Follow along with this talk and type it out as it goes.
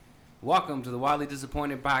Welcome to the Wildly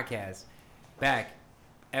Disappointed Podcast. Back,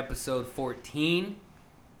 episode 14.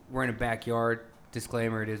 We're in a backyard.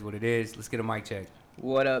 Disclaimer, it is what it is. Let's get a mic check.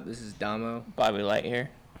 What up? This is Damo. Bobby Light here.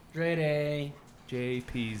 Dre Day.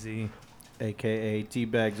 JPZ. AKA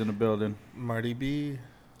T-Bags in the building. Marty B.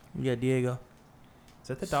 Yeah, Diego. Is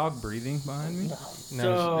that the dog breathing behind me? No,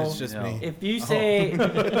 So, it's just me. If you say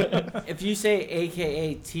if you say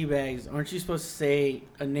AKA T-Bags, aren't you supposed to say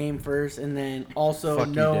a name first and then also Fuck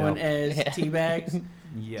you, known Dale. as T-Bags?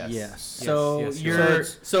 Yes. So yes, you're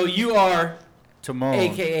so you are Timon.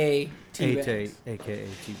 AKA T-Bags. AKA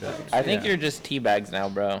T-Bags. I think you're just Teabags now,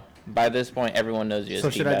 bro. By this point, everyone knows you as So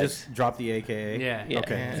Teabags. should I just drop the AKA? Yeah. Yeah.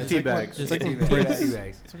 Okay. Yeah, it's T-Bags. It's like when Teabags. Prince,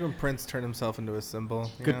 it's like when Prince turned himself into a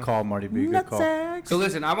symbol. you Good know? call, Marty B. Good call. So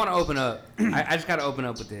listen, I want to open up. I just got to open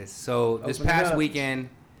up with this. So this Open it past up. weekend,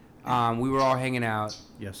 we were all hanging out,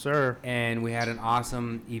 Yes, sir. and we had an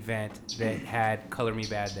awesome event that had Color Me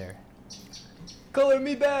Bad there. Color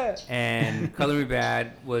me bad. And Color Me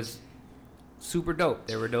Bad was super dope.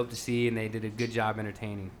 They were dope to see, and they did a good job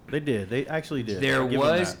entertaining. They did. They actually did. There I'll give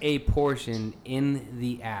was them a portion in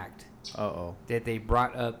the act that. Uh-oh. that they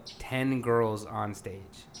brought up 10 girls on stage.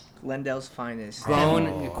 Glendale's finest. Grown,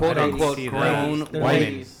 Oh, quote I didn't unquote, see that. grown They're women.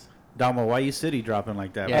 ladies. Damo, why you city dropping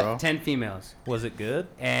like that, Yeah, bro? 10 females. Was it good?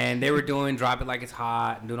 And they were doing Drop It Like It's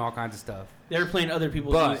Hot and doing all kinds of stuff. They were playing other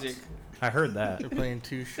people's But- music. I heard that. They're playing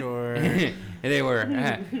Too Short. And they were,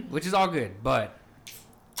 which is all good. But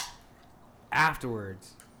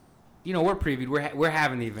afterwards, you know, we're previewed. We're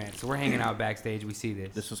having the event, so we're hanging out backstage. We see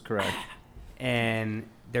this. This is correct. And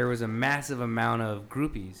there was a massive amount of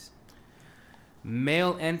groupies,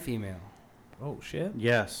 male and female. Oh, shit.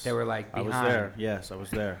 Yes. They were like I behind. was there. Yes, I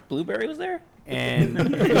was there. Blueberry was there? And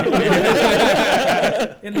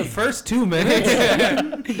In the first 2 minutes.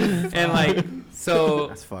 and like so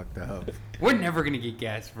That's fucked up. we're never gonna get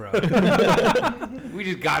guests, bro. We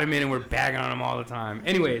just got him in and we're bagging on him all the time.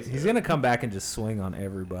 Anyways, He's going to come back and just swing on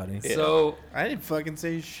everybody. so I didn't fucking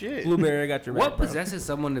say shit. Blueberry, I got your what back, bro. possesses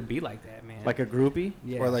someone to be like that, man? Like a groupie?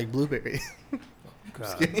 yeah. Or like Blueberry.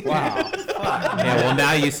 Wow. Yeah, well,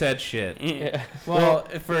 now you said shit. Yeah. Well,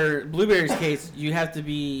 for Blueberry's case, you have to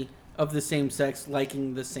be of the same sex,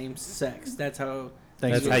 liking the same sex. That's how.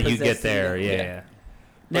 That's you how you possess get there, it. yeah.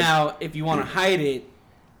 Now, if you want to hide it,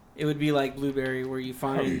 it would be like Blueberry, where you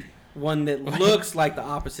find one that looks like the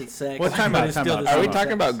opposite sex. Well, time but out, is time still out. the Are we same talking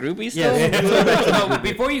sex. about groupies still? Yes. No,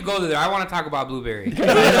 before you go there, I want to talk about Blueberry.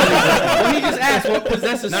 Well, he just asked what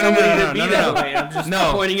possesses No, somebody no, no, to be no, no, that no. way. I'm just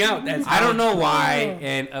No. pointing out that's. I don't know why,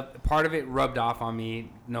 and part of it rubbed off on me.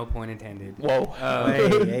 No point intended. Whoa.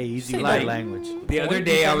 Hey, easy with Like- that language. The other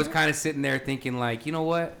day, I was kind of sitting there thinking, like, you know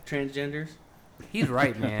what? Transgenders. He's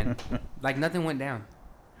right, man. Like nothing went down,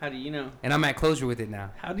 How do you know? and I'm at closure with it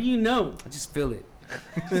now. How do you know? I just feel it.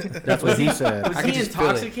 That's what he said. Was I he can just feel it.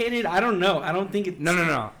 intoxicated? I don't know. I don't think it.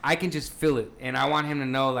 No. I can just feel it, and I want him to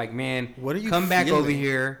know, like, man, What are you come back over feeling?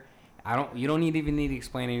 here. You don't even need to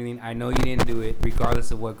explain anything. I know you didn't do it,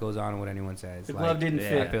 regardless of what goes on and what anyone says. The Like, glove didn't I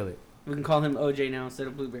fit. feel it. We can call him OJ now instead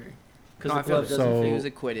of Blueberry. Because No, I the feel glove it. doesn't So- He fit. was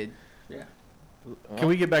acquitted. Yeah. Can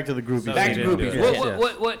we get back to the groupies? So Back he to didn't do groupies. it. What, Yes,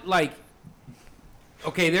 what, yes. what, like?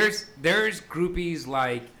 Okay, there's groupies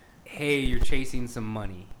like, hey, you're chasing some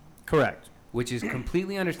money, Correct. which is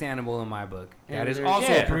completely understandable in my book. That And is there's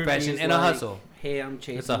also a profession groupies and a like, hustle. Hey, I'm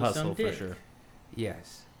chasing It's a hustle some for dick. sure.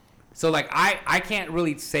 Yes. So like I can't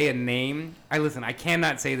really say a name. I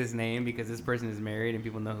cannot say this name because this person is married and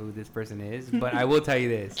people know who this person is. But I will tell you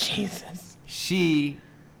this: Jesus. she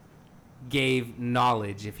gave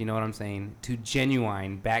knowledge, if you know what I'm saying, to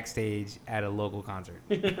Genuine backstage at a local concert.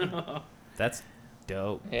 That's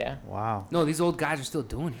dope. Yeah. Wow. No, these old guys are still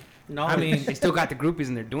doing it. No, I mean, They still got the groupies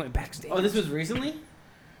and they're doing it backstage. oh, this was recently.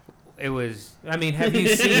 It was. I mean, have you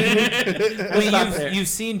seen? I mean, stop there. you've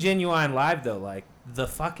seen Genuine live though, like the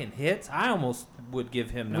fucking hits. I almost would give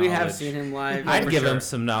him knowledge. We have seen him live. I'd for give sure. him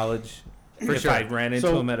some knowledge For if sure. I ran into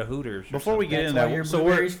So, him at a Hooters. or Before we get That's into why that, you're so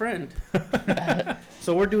Blueberry's friend.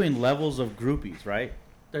 we're doing levels of groupies, right?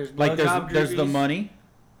 There's Like blowjob there's the groupies, money.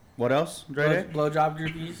 What else, Dre? blowjob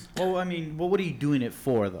groupies Well, I mean, what are you doing it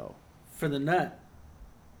for, though? for the nut.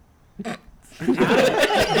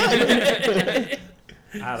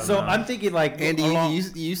 I don't So know. I'm thinking like Andy, along-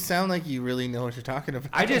 you sound like you really know what you're talking about.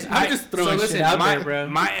 I'm just throwing so shit listen, out my, there, bro.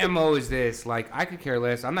 My MO is this. Like, I could care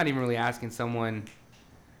less. I'm not even really asking someone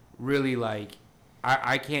really, like,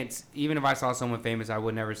 I can't, even if I saw someone famous, I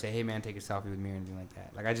would never say, hey, man, take a selfie with me or anything like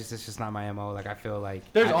that. Like, it's just not my MO. Like, I feel like.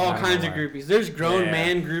 There's I all don't know kinds of why. groupies. There's grown Yeah.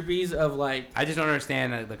 man groupies of like. I just don't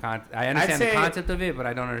understand the concept. I understand the say- concept of it, but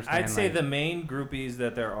I don't understand. I'd say like, the main groupies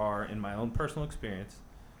that there are, in my own personal experience,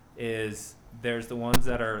 is there's the ones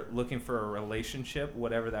that are looking for a relationship,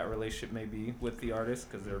 whatever that relationship may be, with the artist,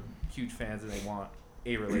 because they're huge fans and they want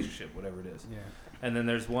a relationship, whatever it is. Yeah. And then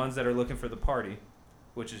there's ones that are looking for the party,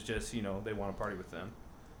 which is just, they want to party with them.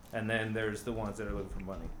 And then there's the ones that are looking for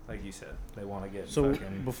money, like you said. They want to get So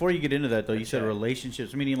fucking... before you get into that, though, you said Okay.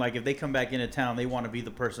 relationships, meaning like if they come back into town, they want to be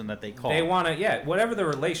the person that they call. They want to, yeah, whatever the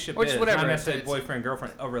relationship Or just is. whatever, Not necessarily it's- boyfriend,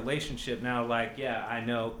 girlfriend, a relationship. Now, like, yeah, I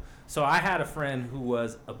know. So I had a friend who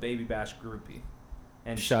was a Baby Bash groupie.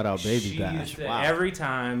 And Shout out Baby she Bash. used to- Wow. Every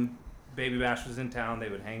time Baby Bash was in town, they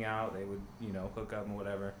would hang out. They would, hook up and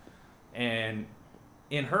whatever. And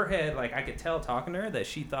in her head, like, I could tell talking to her that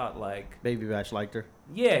she thought, like... Baby Bash liked her.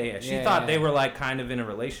 Yeah. She Yeah, thought yeah. they were, like, kind of in a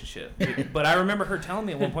relationship. But I remember her telling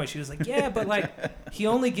me at one point, she was like, yeah, but, like, he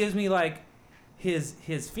only gives me, like, his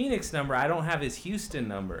Phoenix number. I don't have his Houston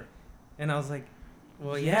number. And I was like,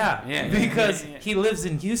 well, yeah. Yeah. Because Yeah. he lives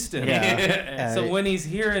in Houston. Yeah. So when he's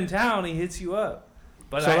here in town, he hits you up.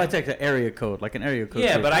 But So that's like an area code, like an area code.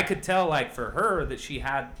 yeah, but system. I could tell, like, for her that she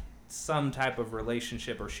had some type of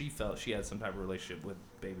relationship, or she felt she had some type of relationship with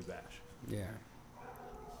Baby Bash. Yeah.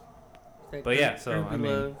 That But yeah, group- so, group I of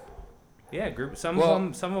mean- love. Yeah, group.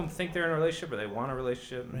 Well- Some of them think they're in a relationship, or they want a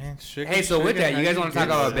relationship. Man, sugar, Hey, so with sugar, that, how you guys you want to talk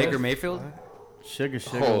get about this? Baker Mayfield? Sugar,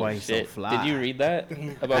 Oh why he's so shit! fly? Did you read that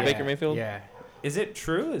about Yeah. Baker Mayfield? Yeah. Is it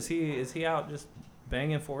true? Is he out just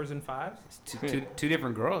banging 4s and 5s? It's two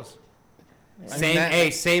different girls. I mean, Same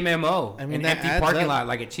that- same MO. I mean, an that empty adds parking up. lot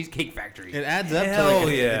like a Cheesecake Factory. It adds up Hell to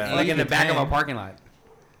like, yeah. Like in the back of a 10. parking lot.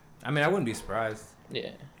 I mean, I wouldn't be surprised.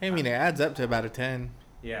 Yeah. I mean, it adds up to about a 10.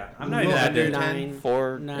 Yeah, I'm not even Well, that under dude. 10.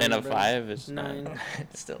 4 Nine, and a bro. 5 is 9.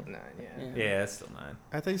 It's still 9, yeah. Yeah. Yeah, it's still 9.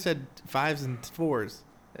 I thought you said 5s and 4s.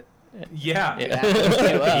 Yeah. Yeah.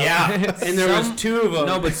 Yeah. And there was 2 of them.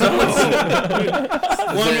 No, but someone's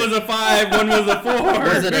one was a 5, one was a 4.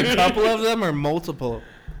 Was it a couple of them or multiple?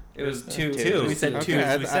 It was 2. Two. We said Okay, 2.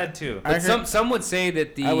 I- We said 2. I but heard- some would say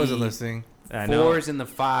that the I wasn't listening. I know. 4s and the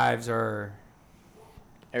 5s are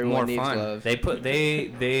Everyone more needs fun. love. They put they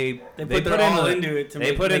They put their all into it to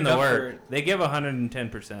they make, put in make the up for work. it. They give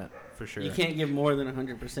 110% for sure. You can't give more than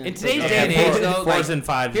 100%. In today's Okay. day and age, Four- though, 4s like, and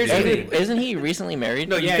 5s. here's is the good. thing. Isn't he recently married?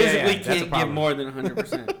 No, you Yeah, yeah, physically yeah. That's a can't give problem. more than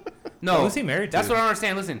 100%. no. Who's he married to? That's what I don't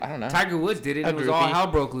understand. Listen, I don't know. Tiger Woods did it. A And it was all groupie. hell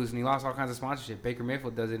broke loose, and he lost all kinds of sponsorship. Baker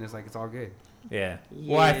Mayfield does it, and it's like it's all good. Yeah.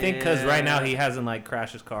 Well, I think because right now Yeah. he hasn't like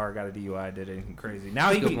crashed his car, got a DUI, did anything crazy. Now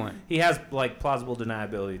That's a he good point. he has like plausible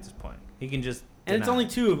deniability at this point. He can just And it's deny. only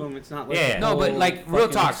 2 of them. It's not like Yeah. a No, but whole like real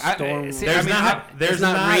fucking talk. storm. See, There's I mean, not there's it's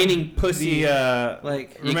not raining pussy. The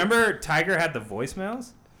Like remember Tiger had the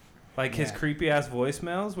voicemails, like his Yeah. creepy ass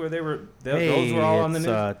voicemails where they were Hey, those were all on the it's,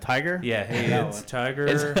 news. Tiger. Yeah, hey, That it's one.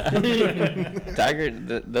 Tiger. Tiger,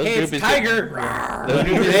 those hey, it's groupies. Tiger. Those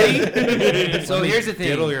groupies. So here's the thing.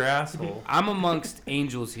 Diddle your asshole. I'm amongst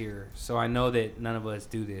angels here, so I know that none of us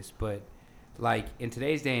do this. But like in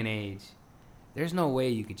today's day and age, there's no way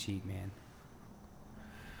you could cheat, man.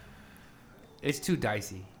 It's too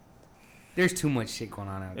dicey. There's too much shit going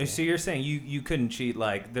on out there. So you're saying you couldn't cheat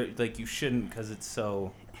like you shouldn't because it's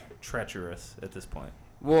so treacherous at this point.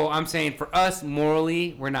 Well, I'm saying for us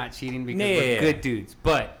morally, we're not cheating because Yeah, we're yeah, yeah. good dudes.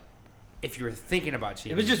 But if you were thinking about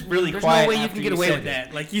cheating, It was just really There's quiet. no way you after can get away said with that.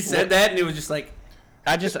 it. Like you said that, and it was just like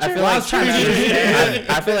I feel Well, I like was trying to understand.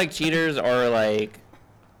 I feel like cheaters are like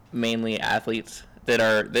mainly athletes that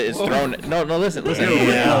is thrown. No, listen. Yeah,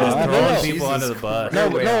 No, throwing no. people under the bus. No,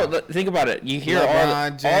 Way no. out. Think about it. You hear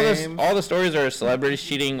LeBron James. all the stories are celebrities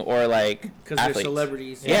cheating or like because they're athletes.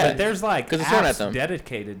 celebrities. Yeah. But there's like 'Cause it's thrown at apps them.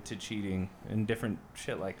 dedicated to cheating and different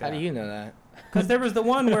shit like How that. do you know that? Because there was the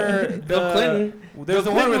one where Bill Clinton. There was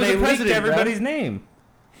the Bill one where Clinton was they the leaked president, everybody's name.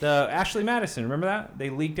 The Ashley Madison, remember that? They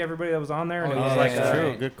leaked everybody that was on there, and Oh, it was yeah, like yeah, True.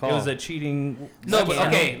 yeah. Good it call. was a cheating. no, but scandal.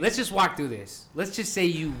 okay. Let's just walk through this. Let's just say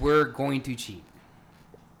you were going to cheat.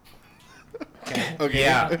 Okay.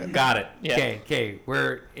 Yeah, got it. Yeah. Okay.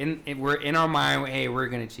 We're in our mind. Hey, we're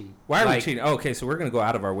gonna cheat. Why are we Like, cheating? Oh, okay, so we're gonna go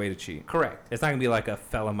out of our way to cheat. Correct. It's not gonna be like a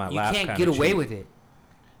fell on my You lap. can't kind get of away cheat. with it.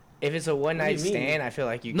 If it's a one night do you mean? stand, I feel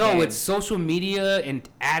like you No, can. it's social media and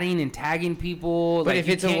adding and tagging people. But like, if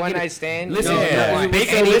you it's a can't one get night it- stand, Listen, No, no, no,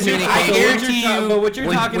 Baker any Mayfield, communication- I guarantee you, but what you're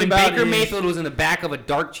when, talking when about Baker is- Mayfield was in the back of a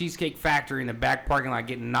dark cheesecake factory in the back parking lot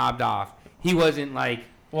getting knobbed off, he wasn't like,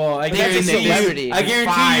 Well, I But that's a guarantee you. celebrity. I Five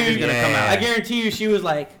guarantee is you. gonna come out. I guarantee you. She was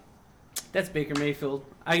like, "That's Baker Mayfield.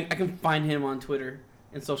 I can find him on Twitter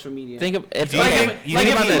and social media." Think of it's Like, okay. if- You like think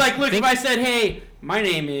if about you this. like, look, Think- if I said, "Hey, my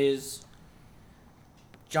name is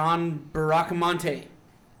John Barakamonte,"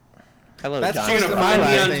 Hello, That's John. You're just gonna my find me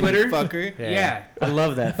last on name, Twitter? fucker. Yeah. I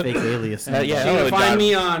love that fake alias. Yeah. You're Hello, gonna find John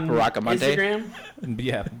me on Baracamante. Instagram.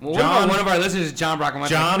 Yeah. Well, John, one of our listeners is John Brockamante.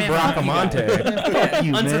 John Man, fuck you guys. Brockamante. Fuck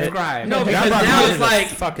you, man. Unsubscribe. No, John because now Brockamante it's is a like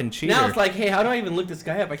fucking cheater. now it's like, hey, how do I even look this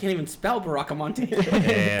guy up? I can't even spell Baracamante.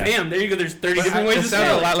 Yeah. Bam, there you go. There's 30 But different ways to it sounded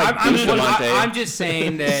spell a it. lot like I'm Bustamante. I'm just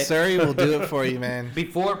saying that Surrey will do it for you, man.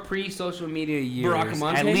 before pre-social media years,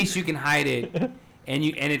 Barackamante? at least you can hide it, and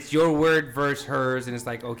it's your word versus hers, and it's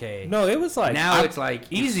like okay. No, it was like Now it's like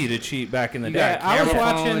easy to cheat back in the You day. got I was camera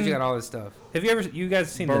watching. phones, you got all this stuff. Have you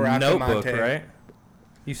guys seen the Baracamante. Notebook, right?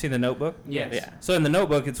 You've seen the Notebook? Yes. Yeah. So in the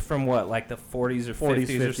Notebook, it's from what, like the 40s or 40s,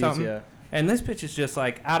 50s, or 50s, something. yeah. And this bitch is just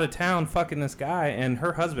like out of town fucking this guy, and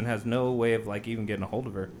her husband has no way of like even getting a hold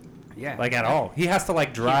of her, Yeah. like at all. He has to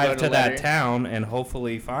like drive wrote a to that letter. town and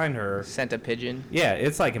hopefully find her. Sent a pigeon. Yeah,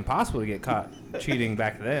 it's like impossible to get caught cheating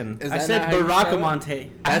back then. Is I that said not how you spell it?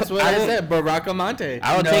 Baracamante. That's what I said. Baracamante.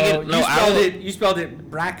 I would take it. No, you I spelled would. it. You spelled it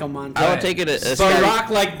Bracamante. I would take it a step. Barack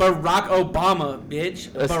like Barack Obama,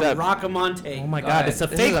 bitch. A step. Baracamante. Oh my Go god, ahead. it's a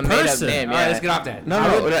This fake is a made-up person. name. All right, Yeah. let's get off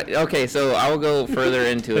that. Okay, so I will go further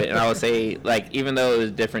into it, and I will say, like, even though it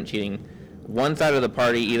was different cheating, one side of the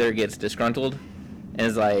party either gets disgruntled and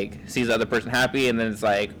is like sees the other person happy, and then it's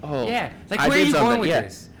like, oh, Yeah. Like I where are did you going something, with yeah.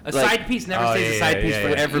 this? A Like- side piece never Oh, stays yeah, a side yeah, piece yeah, yeah.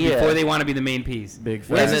 forever Yeah. before they want to be the main piece. Big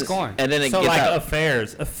Where's and this then, going? and then it So gets like out.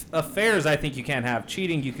 affairs, affairs, I think you can't have.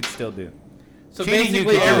 Cheating, you could still do. So Cheating, you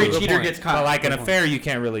basically, can every do. Good cheater point. gets But caught. like an Good point. affair, you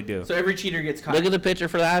can't really do. So every cheater gets caught. Look at the picture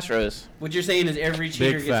for the Astros. What you're saying is every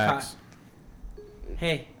cheater Big gets facts. caught.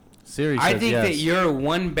 Hey, Siri I says think yes. that you're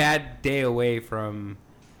one bad day away from,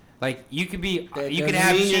 like, you could be, that you could doesn't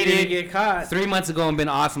have mean you're gonna cheated get caught. 3 months ago and been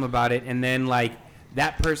awesome about it, and then like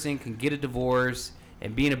that person can get a divorce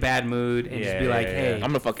and be in a bad mood and just be Yeah, like, yeah, hey, yeah. I'm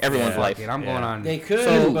gonna fuck everyone's fuck life. it, I'm Yeah. going on They could,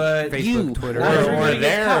 So, but Facebook, Twitter, not or everybody gets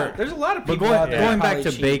they're- caught. There's a lot of But people going, out there going that back probably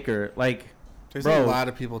to cheat. Baker, like There's Bro. a lot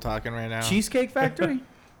of people talking right now. Cheesecake Factory,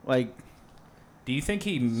 like Do you think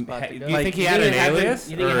he? Spot to Do go. you Like, think he You had think an it happened- alias?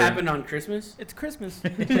 You think it or- happened on Christmas? it's Christmas.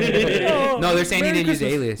 No, they're saying he Merry didn't use the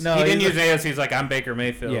Christmas. alias. No, He didn't he's use alias. He's like, I'm Baker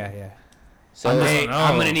Mayfield. Yeah, yeah. So Hey,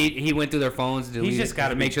 I'm gonna need. He went through their phones, deleted just it,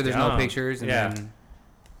 gotta make be sure there's no dumb. pictures, and Yeah. then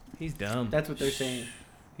He's dumb. That's what they're saying.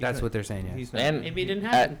 that's what they're saying. Yeah. He's not. and Maybe it didn't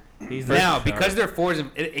happen. He's Now, not because dumb. they're fours,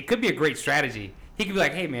 it could be a great strategy. He could be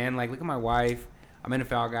like, "Hey, man, like, look at my wife. I'm an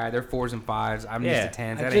NFL guy. They're 4s and 5s. I'm Yeah. used to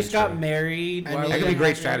 10s. I That just ain't got true." married. I Why mean- would That could that be great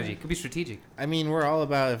happen? strategy. Could be strategic. I mean, we're all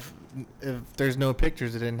about if there's no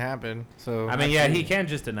pictures, it didn't happen. So I mean, yeah, he can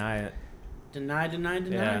just deny it. Deny, deny,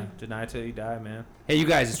 deny. Yeah, deny till you die, man. Hey, you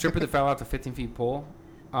guys, the stripper that fell off the 15-feet pole,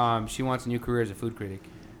 she wants a new career as a food critic.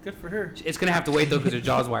 Good for her. It's gonna have to wait though because her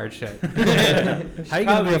jaw's wired shut. How you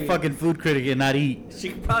gonna be a Probably- fucking food critic and not eat? She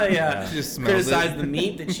could probably She just smells criticize it. the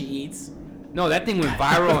meat that she eats. No, that thing went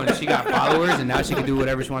viral and she got followers, and now she can do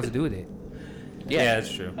whatever she wants to do with it. Yeah,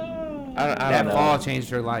 that's true. I That don't fall know. changed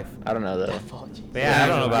her life. I don't know though. But yeah, I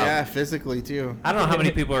don't know about. Yeah, physically too. I don't know how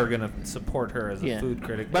many people are gonna support her as a Yeah. food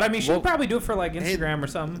critic, but I mean, she'll probably do it for like Instagram or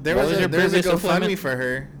something. There What was was a your there's a business GoFundMe employment? for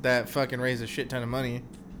her that fucking raised a shit ton of money.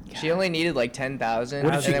 She only needed like 10,000. What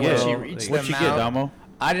did and she then get? when she reached What'd the she get, amount, Damo?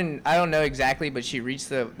 I don't know exactly, but she reached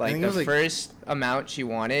the think it was like- first amount she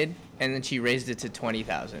wanted, and then she raised it to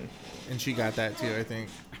 20,000. And she got that too, I think.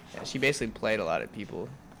 Yeah, she basically played a lot of people.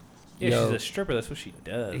 Yeah, Yo. she's a stripper. That's what she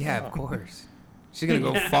does. Yeah, of course. She's gonna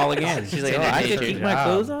go fall again. She's like, Still oh, I did could her keep job. my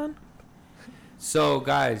clothes on. So,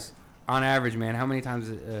 guys, on average, man, how many times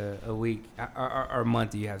a week or a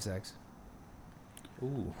month do you have sex?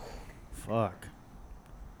 Ooh. Fuck.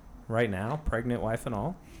 Right now, pregnant wife and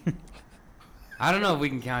all. I don't know if we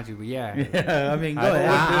can count you, but yeah. Yeah, I mean, go I- ahead.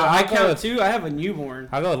 I- I I'll go count with- too. I have a newborn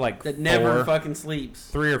I'll go with like that never four, fucking sleeps.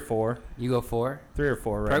 3 or 4, You go 4. 3 or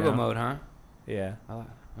 4 right Prego now. mode, huh? Yeah, Huh.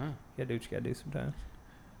 you gotta do what you gotta do sometimes.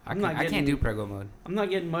 I I'm can't, not I can't getting- do prego mode. I'm not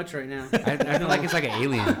getting much right now. I feel like it's like an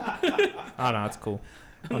alien. Oh no, it's cool.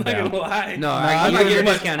 I'm I'm not down. gonna lie. No, I'm you not were getting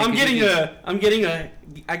much. discounting I'm 'cause getting you a.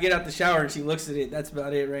 I get out the shower and she looks at it. That's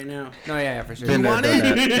about it right now. No, yeah, for sure. Been there, done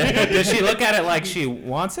that. Does she look at it like she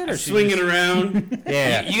wants it, or she Swinging just- around.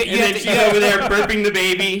 Yeah. You, And then she's over there burping the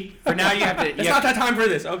baby. for now, you have to. It's You not have, that time for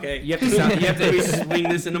this. Okay. you have to. Self, you have Let me to. swing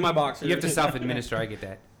this into my boxer. You have to self-administer. I get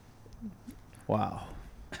that. Wow.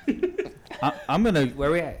 I'm gonna. Where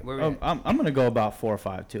we at? Where we at? I'm gonna go about 4 or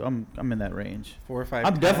 5 too. I'm in that range. 4 or 5.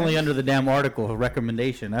 I'm definitely times. under the damn article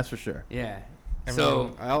recommendation. That's for sure. Yeah. I mean,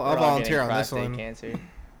 So, I'll We're all volunteer getting on this prostate one. Cancer.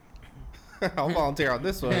 I'll volunteer on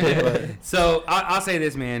this one. But so I'll say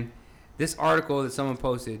this, man. This article that someone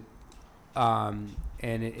posted, and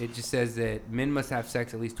it just says that men must have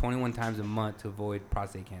sex at least 21 times a month to avoid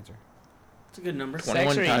prostate cancer. It's a good number.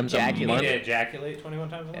 21 Sex or times a ejaculate? month. You need to ejaculate 21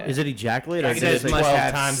 times a month? Is it ejaculate or I is guess it it must 12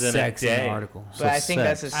 have times in a sex in day. the article. But I think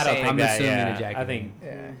that's the sex. I don't same. think I'm that, assuming yeah. ejaculate. I think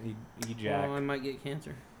Yeah. you jack. Oh, I might get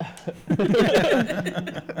cancer.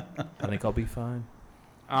 I think I'll be fine.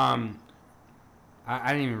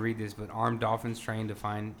 I didn't even read this, but armed dolphins trained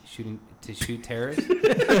to shoot terrorists.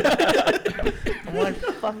 I want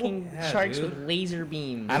fucking Yeah, sharks dude. with laser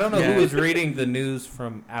beams. I don't know Yeah. who was reading the news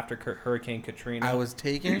from after Hurricane Katrina. I was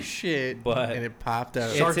taking a shit, But and it popped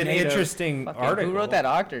up. it's an Sharknado. interesting Fucking- article. Who wrote that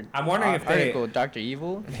doctor? I'm wondering if they- article, Dr.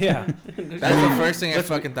 Evil. Yeah, That's the first thing I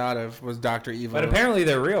fucking thought of was Dr. Evil. but apparently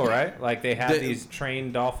they're real, right? Like they have The- these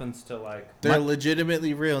trained dolphins to like, They're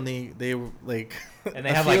legitimately real, and they were like. and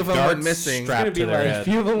they a have few like of them went darts missing. strapped It's to gonna be their like- head.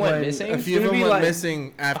 A few of them went When- missing. A few of gonna them be went like-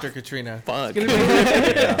 missing after Katrina. Fuck.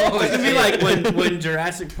 It's gonna be like when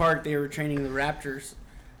Jurassic Park they were training the raptors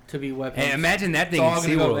to be weapons. Hey, imagine that it's thing all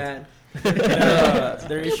in gonna go SeaWorld. bad.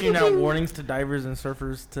 They're issuing out warnings to divers and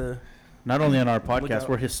surfers to. Not only on our Look podcast, out.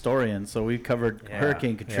 we're historians, so we covered Yeah,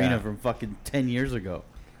 Hurricane Katrina yeah. from fucking 10 years ago.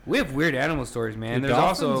 We have weird animal stories, man. Do There's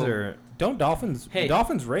dolphins also don't dolphins Hey.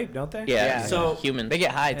 dolphins rape, don't they? Yeah. So- humans. They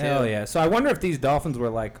get high too. Hell yeah. So I wonder if these dolphins were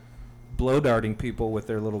like blow darting people with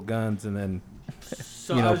their little guns and then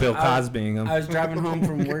So you I know was- Bill I was- Cosbying them. I was driving home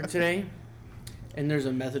from work today, and there's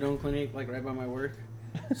a methadone clinic like right by my work.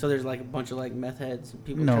 So there's like a bunch of like meth heads and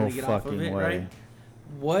people No trying to get off of fucking it, way. right?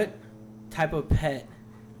 What type of pet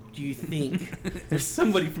do you think there's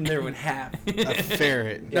somebody from there would have? A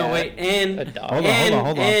ferret. No, Yeah. wait, and A dog. Hold on, and,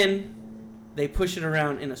 hold on. and they push it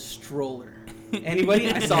around in a stroller.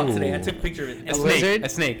 Anybody? I saw it today. I took a picture of it. a A snake. lizard? A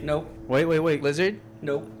snake. Nope, Wait. Lizard?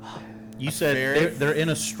 nope. You said ferret? they're in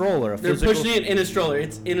a stroller. They're pushing it in a stroller.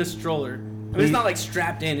 It's in a stroller. I mean, it's not like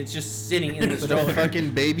strapped in. It's just sitting in the With a stroller.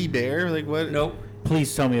 fucking baby bear? Like what? Nope.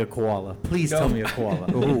 Please tell me a koala. Please No. tell me a koala.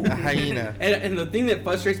 A hyena. And the thing that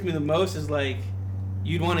frustrates me the most is like,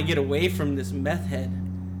 you'd want to get away from this meth head,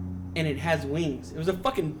 and it has wings. It was a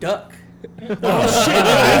fucking duck. Oh shit!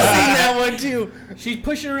 I've seen that one too. She's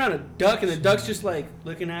pushing around a duck, and the duck's just like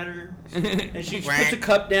looking at her, and she puts a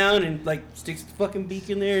cup down and like sticks the fucking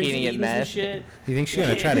beak in there and Eating eating it some meth. shit, You think she's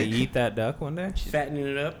gonna try to eat that duck one day? fattening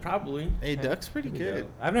it up probably. Hey, duck's pretty good.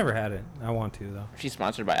 I've never had it. I want to though. She's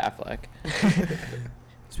sponsored by Aflac.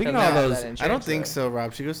 Speaking Doesn't of all have those, that I don't insurance, think though. so,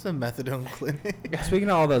 Rob. She goes to the methadone clinic. speaking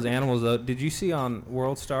of all those animals though, did you see on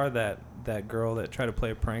World Star that girl that tried to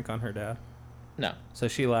play a prank on her dad? No. So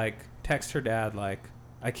she like texts her dad like,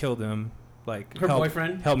 "I killed him." Like Her help,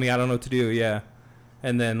 boyfriend? help me, I don't know what to do. Yeah,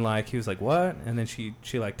 and then like he was like, "What?" And then she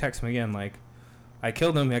like texts him again like, "I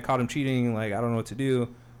killed him. I caught him cheating. Like I don't know what to do."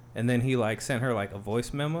 And then he like sent her like a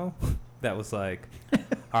voice memo that was like,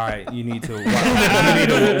 "All right, you need to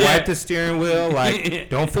wipe the steering wheel. Like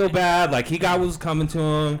don't feel bad. Like he got what was coming to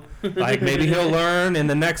him. Like maybe he'll learn in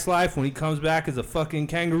the next life when he comes back as a fucking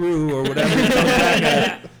kangaroo or whatever he comes back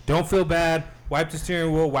as. Don't feel bad. Wipe the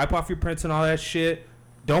steering wheel. Wipe off your prints and all that shit.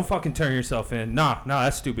 Don't fucking turn yourself in. Nah,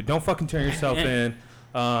 that's stupid. Don't fucking turn yourself in."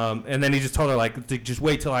 And then he just told her like, "Just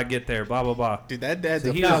wait till I get there." Blah blah blah. Dude, that dad's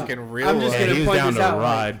So a he fucking real I'm just one. Yeah, gonna he was point down this to out, like-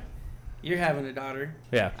 ride. You're having a daughter.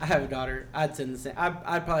 Yeah. I have a daughter. I'd send the same.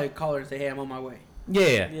 I'd probably call her and say, "Hey, I'm on my way.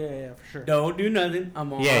 Yeah. Yeah, for sure. Don't do nothing.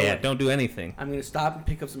 I'm on my Yeah. way. Don't do anything. I'm gonna stop and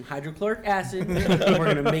pick up some hydrochloric acid. and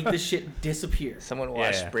we're gonna make this shit disappear." Someone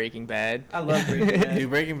watched Yeah. Breaking Bad. I love Breaking Bad. Dude,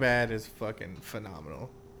 Breaking Bad is fucking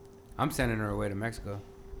phenomenal. I'm sending her away to Mexico.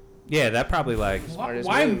 Yeah, that probably like Why, Smartest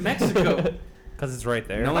why move. Mexico? because it's right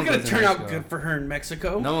there. No Not one gonna goes to turn out Mexico. good for her in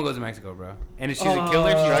Mexico. No one goes to Mexico, bro. And if she's a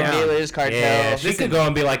killer, she's Drug down. dealers, cartel. Yeah, she Listen- could go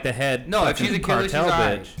and be like the head. No, if she's a fucking killer, she's cartel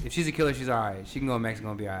alright. bitch. If she's a killer, she's alright. She can go to Mexico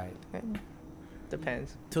and be alright.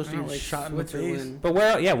 Depends. Till I she don't was like shot in the face. Switzerland. But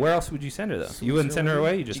where else would you send her though? You wouldn't send her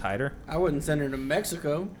away. You just hide her. I wouldn't send her to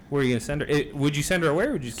Mexico. Where are you gonna send her? Would you send her away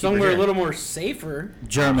or would you just keep her Somewhere a here? little more safer.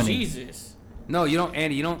 Germany. Jesus. No, you don't,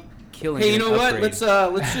 Andy. You don't kill. and Hey, you get know an what?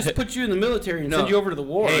 upgrade. Let's just put you in the military and No. send you over to the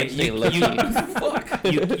war. Hey, Stay you, lucky. Fuck.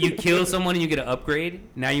 you kill someone and you get an upgrade.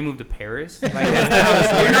 Now you move to Paris. Like that's not how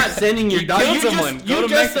this You're works. not sending your You daughter. killed You someone. just, Go you to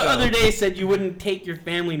just the Mexico. other day said you wouldn't take your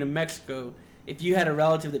family to Mexico if you had a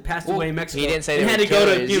relative that passed Well, away in Mexico. he didn't say and they had were to go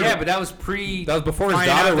to. killers. You know, Yeah, but that was pre. That was before his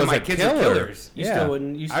finding daughter out that was my a kids killer. are killers. you Yeah. still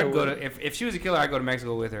wouldn't. You still I'd go wouldn't. to if she was a killer, I'd go to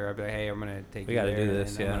Mexico with her. I'd be like, hey, I'm gonna take We you gotta there, do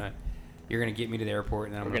this, and I'm yeah. gonna- you're gonna get me to the airport,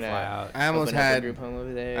 and then I'm We're gonna fly out. I almost Open up a had group home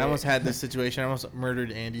over there. I almost had this situation. I almost murdered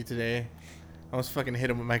Andy today. I almost fucking hit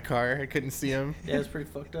him with my car. I couldn't see him. Yeah, it's pretty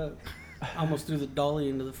fucked up. I almost threw the dolly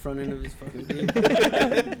into the front end of his fucking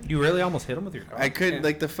vehicle. You really almost hit him with your car. I couldn't, Yeah.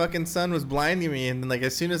 like, the fucking sun was blinding me, and then, like,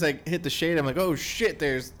 as soon as I hit the shade, I'm like, oh shit,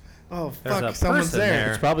 There's fuck, a someone's person there. there.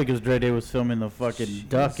 It's probably because Dre Day was filming the fucking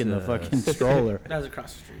duck in the Jesus. fucking stroller. That was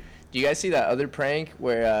across the street. Do you guys see that other prank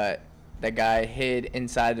where that guy hid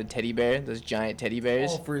inside the teddy bear, those giant teddy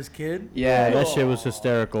bears. Oh, for his kid. Yeah. that shit was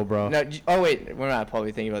hysterical, bro. No, oh wait, we're not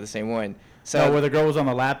probably thinking about the same one. So So where the girl was on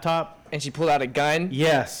the laptop? and she pulled out a gun.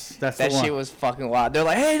 Yes, that's That the one. shit was fucking wild. They're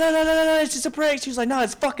like, hey, no, it's just a prank. She was like, no,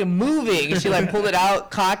 it's fucking moving. And she like pulled it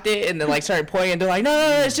out, cocked it, and then like started pointing. And they're like,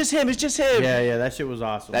 no, it's just him. Yeah, that shit was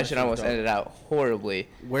awesome. That shit was almost dope. ended out horribly.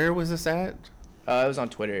 Where was this at? It was on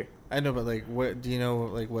Twitter. I know, but like, what do you know?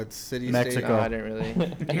 Like, what city? Mexico. No, I didn't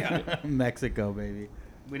really. Yeah, Mexico, baby.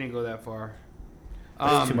 we didn't go that far.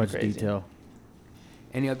 There's too much crazy. detail.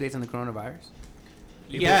 Any updates on the coronavirus?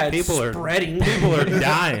 Yeah, it's people are spreading. People are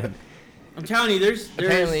dying. I'm telling you, there's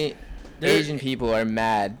Apparently, there- Asian people are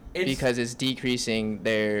mad It's- because it's decreasing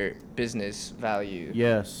their business value.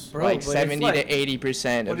 Yes. Bro, Like but it's 70 like- to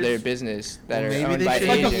 80% but of their it's- business that Well, are maybe owned they by should It's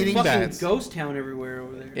like be a Asians. eating fucking bats. ghost town everywhere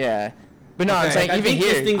over there. Yeah. But no, it's Okay. like I even think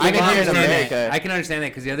this here, thing's even a lot here in of America. I can understand that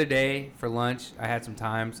because the other day for lunch I had some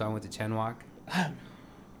time, so I went to Chenwalk,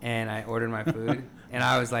 and I ordered my food, and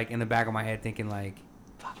I was like in the back of my head thinking like,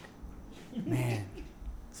 "Fuck, man,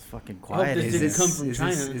 It's fucking hope quiet. this in didn't here. come from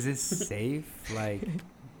China." Is this safe? Like,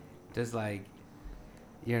 just like,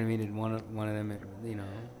 you know what I mean? Did one of them, you know,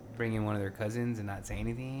 bring in one of their cousins and not say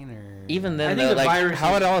anything, or Even I then, think though, the like virus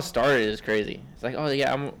how is- it all started is crazy. It's like, oh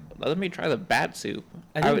yeah, let me try the bat soup.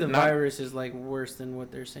 I think would the not- virus is like worse than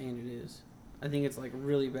what they're saying it is. I think it's like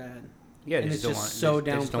really bad, yeah, and they it's just don't just want, so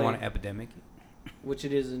they just don't want downplayed. an epidemic. which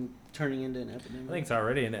it is in turning into an epidemic. I think it's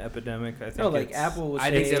already an epidemic. I think no, like it's, Apple was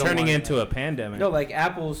I think saying, they don't turning want into that. a pandemic. no, like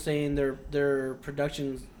Apple's saying their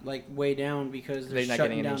production's like way down because they're They're not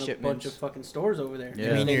shutting getting any down a bunch shipments. of fucking stores over there. Yeah.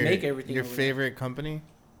 You mean They your, make everything your over favorite company?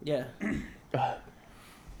 there. Yeah.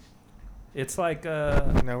 It's like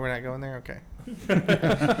No, we're not going there. Okay.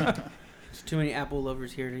 There's too many Apple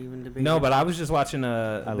lovers here to even debate. no, it. but I was just watching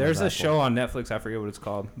love there's a Apple. show on Netflix, I forget what it's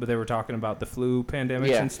called, but they were talking about the flu pandemics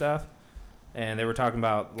Yeah. and stuff. And they were talking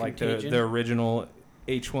about like Contagion? the original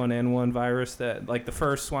H1N1 virus that like the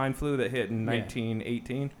first swine flu that hit in Yeah.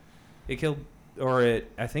 1918. It killed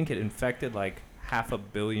I think it infected like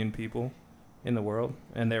 500 million people in the world,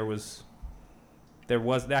 and there was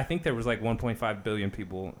I think there was like 1.5 billion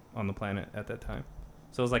people on the planet at that time.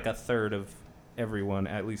 So it was like a third of everyone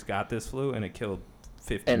at least got this flu, and it killed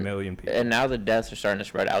 50 million people. And now the deaths are starting to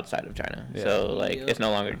spread outside of China. Yeah. So like Yeah. it's no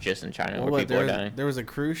longer just in China Well, where people are there, dying. there was a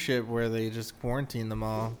cruise ship where they just quarantined them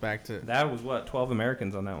all back to. That was what 12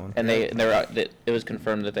 Americans on that one. And it was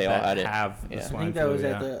confirmed that they all had it. Have the Yeah. I swine think that flu, was yeah.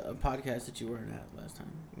 at the podcast that you weren't at last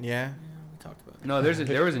time. Yeah. Yeah, we talked about that. No,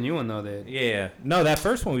 there was a new one though that Yeah. No, that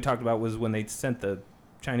first one we talked about was when they sent the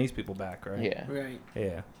Chinese people back, right? Yeah. Right.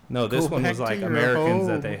 Yeah. No, this Go one back was to like your Americans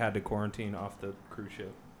that home. they had to quarantine off the cruise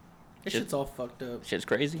ship. This Shit. shit's all fucked up. Shit's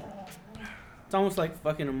crazy. It's almost like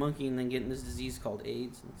fucking a monkey and then getting this disease called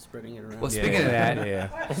AIDS and spreading it around. Well, speaking of that,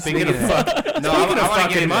 yeah. speaking of that, no, I want to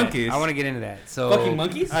fucking get into monkeys. that. I want to get into that. So Fucking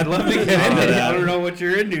monkeys? I'd love to get into that. I don't know what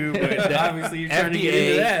you're into, but obviously you're trying to get FDA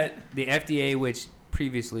into that. The FDA, which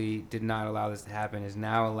previously did not allow this to happen, is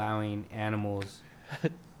now allowing animals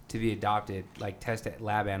to be adopted, like test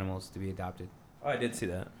lab animals to be adopted. Oh, I did see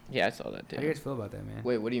that. Yeah, I saw that How do you too. guys feel about that, man?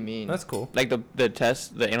 Wait, what do you mean? That's cool. Like the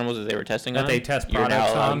animals that they were testing That on. they test you're now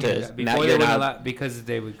products allowed on? to- Yeah, now before they you're wouldn't not- allow, because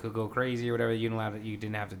they could go crazy or whatever. You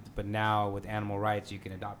didn't have to. But now with animal rights, you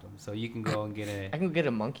can adopt them. So you can go and get I can get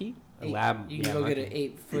a monkey. a lab. You can yeah, go get monkey.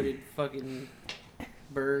 an 8-footed fucking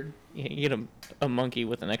bird. You get a monkey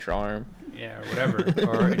with an extra arm. Yeah, or whatever.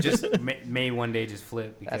 Or just may one day just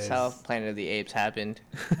flip. Because That's how Planet of the Apes happened.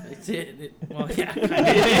 That's it. Well, yeah.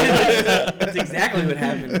 That's exactly what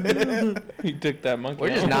happened. He took that monkey. We're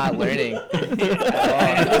just out. not learning at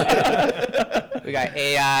all. We got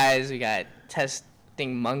AIs. We got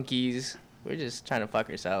testing monkeys. We're just trying to fuck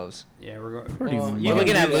ourselves. Yeah, we're going. Pretty Well, much. We're you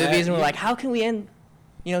looking can at do that. movies and we're You- like, how can we end,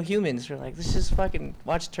 humans? We're like, let's just fucking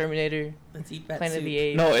watch Terminator, Let's eat that Planet of soup. the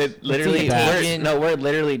Apes. No, it literally. Vegan. We're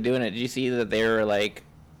literally doing it. Did you see that they were like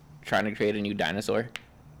trying to create a new dinosaur?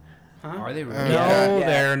 Huh? Are they really? Uh, No, Yeah.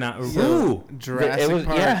 they're not. So, Ooh. Jurassic it was,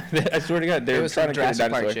 Park. Yeah, I swear to God, they It were was trying some to create a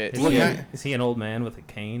Jurassic Park dinosaur. shit. Is Look he, at- is he an old man with a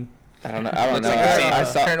cane? I don't know. I don't Looks know. like, I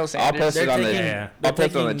saw. Colonel I'll Sanders. post it They're on the. taking- Yeah. I'll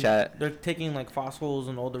post it on the taking- chat. They're taking like fossils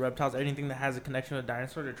and older reptiles, anything that has a connection with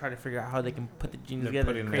dinosaur, to try to figure out how they can put the genes They're together.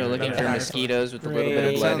 putting to their- create They're looking another for dinosaur. mosquitoes with a little bit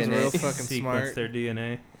Great. of blood Sounds in real it. fucking Sequence smart. their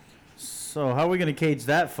DNA. So how are we gonna cage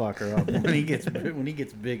that fucker up when he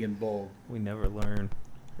gets big and bold? We never learn.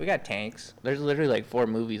 We got tanks. There's literally like 4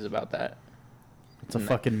 movies about that. It's a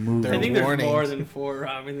fucking movie. They're I think there's warnings. more than 4,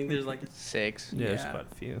 Rob. I think there's like 6. Yeah, there's Yeah. quite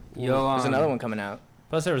a few. Yo, There's another one coming out.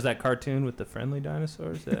 Plus, there was that cartoon with the friendly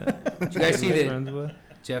dinosaurs that Did you guys see everyone's that? friends with.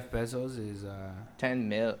 Jeff Bezos is 10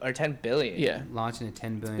 billion. Yeah. launching a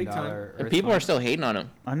 $10 billion big time. Earth And people fund. are still hating on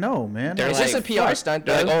him. I know, man. They're It's like, just a PR stunt,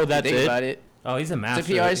 though. They're like, oh, if you that's think it? about it. Oh, he's a master. It's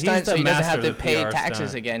a PR He's stunt, so the he doesn't have master to of the pay PR taxes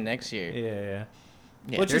stunt. again next year. Yeah.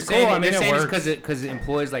 Yeah. Which They're is cool. saying, I mean, they're it saying works. because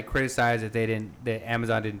employees like criticized that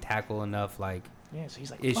Amazon didn't tackle enough like Yeah, so he's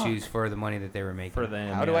like, issues for the money that they were making. for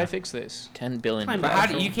them. how do yeah. I fix this? $10 billion. Fine, But but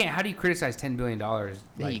how do you criticize $10 billion? Like,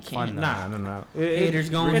 Yeah, you fund can't. them? No. Haters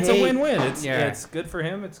going It's hate. a win-win. It's Yeah. it's good for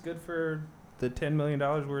him. It's good for the $10 million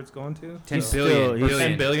where it's going to. 10 He's billion. still- he's-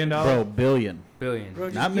 $10 billion. Bro, billion. Billion. Bro,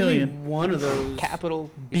 just Not give me million. one of those. Capital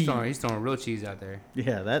He's B. throwing real cheese out there.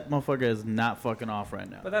 Yeah, that motherfucker is not fucking off right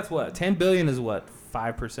now. But that's what 10 billion is. What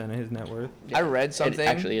 5% of his net worth? I read something It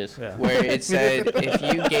actually is. Yeah. where it said if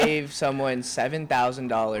you gave someone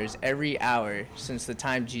 $7,000 every hour since the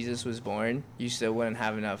time Jesus was born, you still wouldn't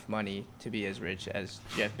have enough money to be as rich as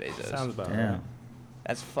Jeff Bezos. Sounds about Yeah. right.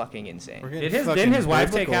 That's fucking insane. We're getting Didn't fucking his wife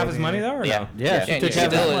take biblical half his here. money though? Or Yeah. no? Yeah, she and took he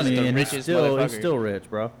half still his is money the and he's richest still, he's motherfucker. still rich,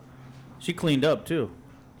 bro. She cleaned up, too.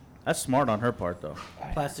 That's smart on her part, though.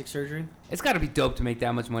 Plastic surgery. It's got to be dope to make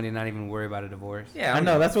that much money and not even worry about a divorce. Yeah, I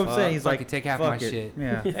know, that's what I'm saying. He's fuck like, it, take half fuck my it. shit.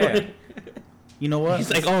 Yeah. Yeah. You know what? He's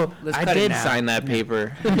like, oh, Let's I cut it did now. sign that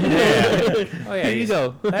paper. Oh yeah. Here you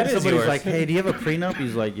go. That is Somebody's yours. like, hey, do you have a prenup?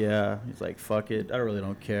 He's like, yeah. He's like, fuck it. I really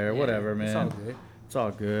don't care. Whatever, man. It's all good. It's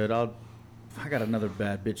all good. I got another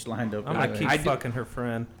bad bitch lined up. I'm gonna anyway. keep I do- fucking her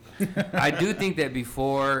friend. I do think that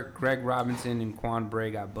before Greg Robinson and Quan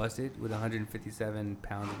Bray got busted with 157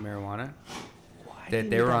 pounds of marijuana, that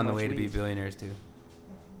they were on the way to be billionaires too.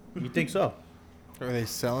 You think so? Are they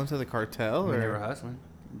selling to the cartel? When Or they were hustling.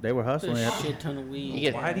 They were That's hustling. a shit ton of weed. You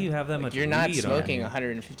get- Why do you have that much? You're not weed on smoking you?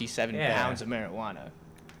 157 Yeah. pounds of marijuana.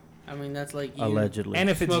 I mean, that's like you. Allegedly. And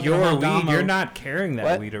if it's Smoking a your whole weed, Damo. you're not carrying that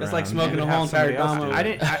What? weed around. That's like smoking You a have whole somebody entire else Damo. do I it.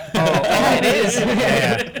 didn't. It is.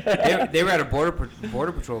 Yeah. They were at a border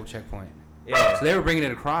patrol checkpoint, Yeah. so they were bringing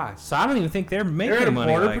it across. So I don't even think they're making They're at a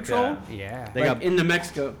money border like patrol? that. Yeah. They Like got in New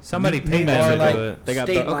Mexico. Somebody paid Or them to like do it. they got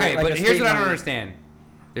state the, line, Okay, like but a here's state what I don't line. understand.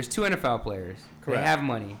 There's two NFL players. Correct. They have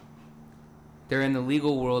money. They're in the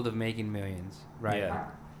legal world of making millions, right? Yeah.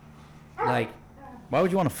 Like, why would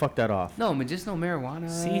you want to fuck that off? no, but just no marijuana.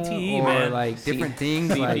 CTE, or man. like different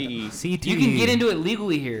things. Like, CTE. CTE. you can get into it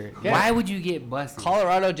legally here. Yeah. Why would you get busted?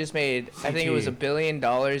 Colorado just made, I think it was CTE. $1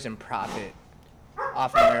 billion in profit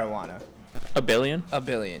off of marijuana. $1 billion? $1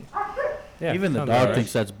 billion. Yeah, Even the sounds dog alright.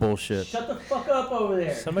 thinks that's bullshit. Shut the fuck up over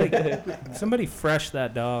there. Somebody fresh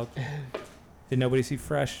that dog. Did nobody see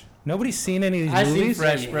Fresh? Nobody's seen any of these I seen movies.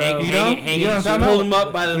 Fresh, bro. You know? You know what I'm talking Pulled about? him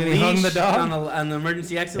up by the When he leash hung the dog? on the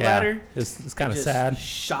emergency exit Yeah. ladder. It's kind of Just sad.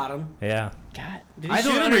 Shot him. Yeah. God. Did he I don't shoot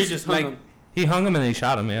him or he understand, just hung like, him? He hung him and then he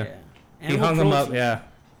shot him. Yeah. He Animal hung him up. cruelty. Yeah.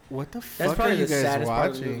 What the That's fuck are probably you the guys saddest part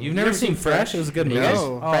of the watching? movie. You've never seen Fresh? It was a good movie.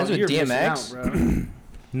 No. Friends with you're missing DMX? out, bro.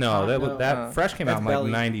 No, that No. that Fresh came out in That's like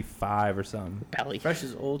Belly. '95 or something. Belly. Fresh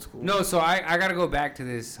is old school. No, so I got to go back to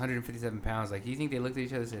this 157 pounds. Like, do you think they looked at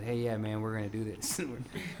each other and said, hey, yeah, man, we're going to do this?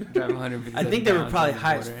 We're driving 157 I think they were pounds probably on the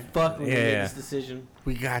high as border. fuck when they made Yeah. this decision.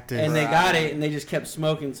 We got this. And they got it, and they just kept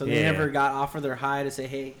smoking, so they Yeah. never got offered their high to say,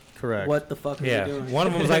 hey, Correct. what the fuck are Yeah. you doing? One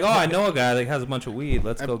of them was like, "Oh, I know a guy that has a bunch of weed.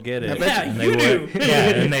 Let's go get it." Yeah, and you they went, do. Yeah,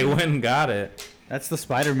 and they went and got it. That's the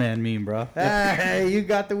Spider-Man meme, bro. Hey, you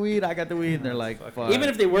got the weed, I got the weed. And they're like, fuck. Even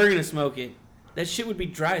if they were going to smoke it, that shit would be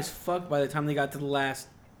dry as fuck by the time they got to the last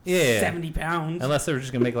Yeah. 70 pounds. Unless they were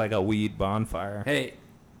just gonna make like a weed bonfire. Hey,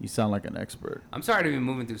 You sound like an expert. I'm sorry to be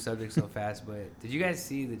moving through subjects so fast, but did you guys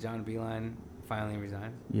see that John Beeline finally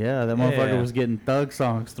resigned? Yeah, that motherfucker Yeah. was getting thug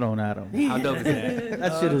songs thrown at him. How dope is that?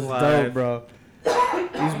 That shit is Live. dope, bro.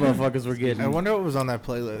 These motherfuckers were getting. I wonder what was on that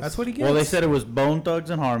playlist. That's what he gets. Well, they said it was Bone Thugs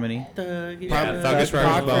and Harmony, Thug, Yeah, thug, Thuggish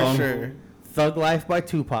Pac Rose for Bone. sure. Thug Life by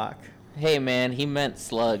Tupac, Hey, man, he meant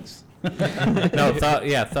slugs. No,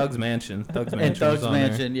 Thug's Mansion. Thug's Mansion. and Thug's was on there.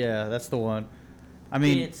 Mansion. Yeah, that's the one. I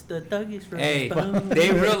mean, it's the thuggish Rose Hey, Bone.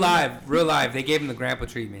 they real live, they gave him the grandpa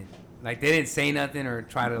treatment. Like, they didn't say nothing or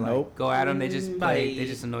try to, like, Nope. go at him. They just Bye. played. They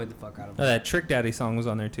just annoyed the fuck out of Oh, him. that Trick Daddy song was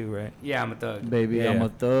on there too, right? Yeah, I'm a thug. baby, Yeah. I'm a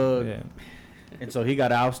thug. Yeah. And so he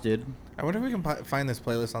got ousted. I wonder if we can find this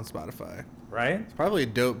playlist on Spotify. Right? It's probably a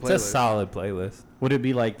dope It's playlist. a solid playlist. Would it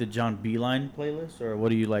be like the John Beeline playlist, or what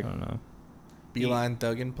do you like? I don't know. Beeline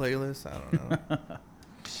Thuggin playlist. I don't know. But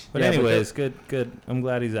Yeah, but anyways, good. I'm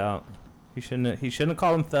glad he's out. He shouldn't have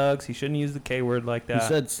called them thugs. He shouldn't use the K word like He that.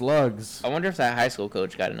 said slugs. I wonder if that high school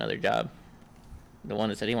coach got another job. The one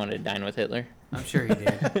that said he wanted to dine with Hitler. I'm sure he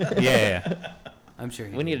did. yeah. I'm sure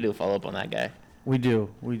he We need did. to do a follow up on that guy. We do.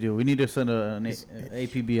 We need to send an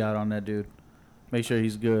APB out on that dude. Make sure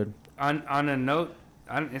he's good. On a note,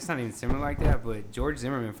 it's not even similar like that, but George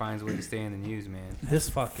Zimmerman finds a way to stay in the news, man. This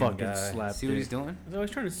fucking guy. slap. See what he's doing? He's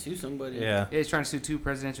always trying to sue somebody. Yeah. Yeah, he's trying to sue 2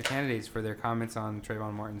 presidential candidates for their comments on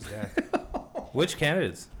Trayvon Martin's death. Which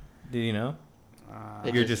candidates? Do you know?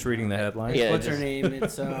 They You're just reading the headline. Yeah. What's her just- name?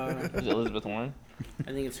 It's Is it Elizabeth Warren?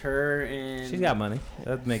 I think it's her and She's got money.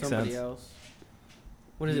 That makes somebody sense. else.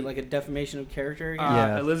 What is it, like a defamation of character?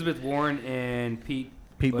 Yeah. Elizabeth Warren and Pete.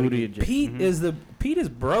 Pete Buttigieg. Buttigieg. Pete is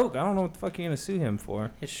broke. I don't know what the fuck you're gonna sue him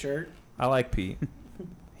for. His shirt. I like Pete.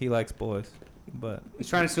 He likes boys, but He's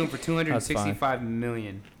trying to sue him for $265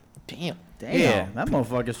 million. Damn. Damn, Yeah. that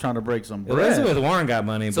motherfucker's trying to break some bread. Elizabeth Warren got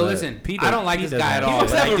money. So but listen, Pete I don't like Pete this guy at doesn't. all,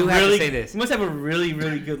 but I do have to say He this. must have a really,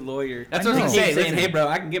 really good lawyer. That's I what I know. was gonna say. He's saying, Listen. hey, bro,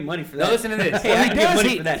 I can get money for that. No, listen to this. Hey, I can get money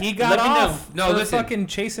He, for that. he got Let me know. off. No, for listen. fucking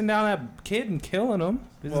chasing down that kid and killing him.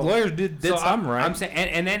 His Well, lawyers did So something right. I'm saying,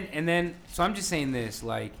 and then, so I'm just saying this,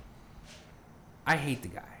 like, I hate the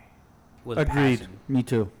guy. With a Agreed. passion. Me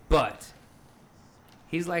too. But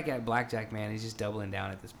he's like at blackjack, man. He's just doubling down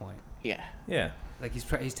at this point. Yeah. yeah. Like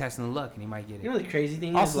he's testing the luck, and he might get You it. know the crazy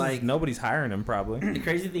thing is, Also, like, nobody's hiring him probably, the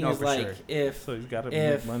crazy thing No, is, for like, sure. if so he's got to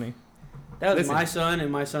If- make money. that was Listen. my son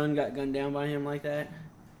and my son got gunned down by him like that,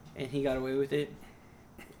 and he got away with it,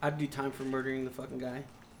 I'd do time for murdering the fucking guy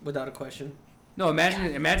without a question. No,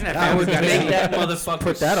 imagine that I family would got Make to that motherfucker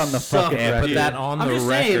Put that on the suffer. fucking Yeah, put record. that on I'm the just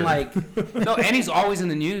record. saying, like, No, and he's always in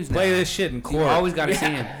the news now. Play this shit in You court. always got to see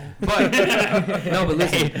him. But no, but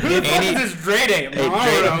listen, Who the fuck is this Dre Day?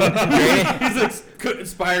 He's an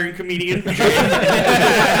inspiring comedian.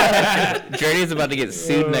 Journey's about to get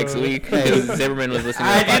sued next week because Zimmerman was listening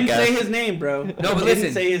to I the didn't say podcast. his name, bro. but I listen,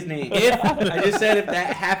 didn't say his name. I just said if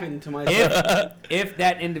that happened to my son, if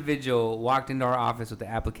that individual walked into our office with the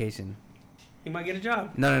application, he might get a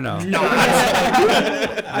job. no,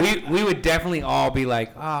 we would definitely all be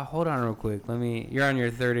like, hold on real quick, you're on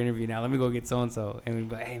your 3rd interview now, let me go get so and so, and we'd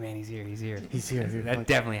be like, hey man, he's here. He's here. That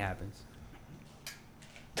definitely happens.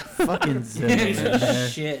 Fucking Piece Zimmerman, of man.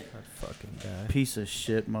 shit. That fucking guy. Piece of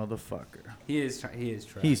shit motherfucker. He is trash.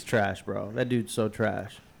 He's trash, bro. That dude's so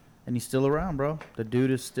trash. And he's still around, bro. The dude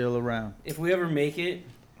is still around. If we ever make it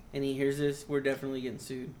and he hears this, we're definitely getting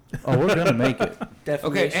sued. Oh, we're gonna make it.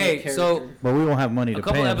 Defamation of hey, so- character. But we won't have money A to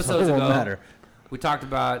couple pay him, so episodes it won't ago- matter. we talked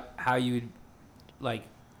about how you would, like,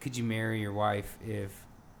 could you marry your wife if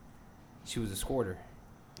she was a squirter?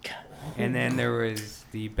 And then there was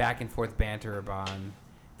the back and forth banter about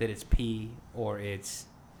that it's pee or it's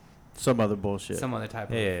Some other bullshit. some other type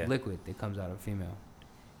of Yeah. liquid that comes out of a female.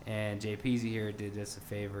 And Jay Peasy here did us a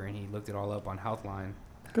favor, and he looked it all up on Healthline.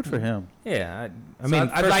 Good for him. Yeah, I So mean,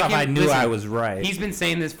 I'd first like off, him- I knew listen, I was right. He's been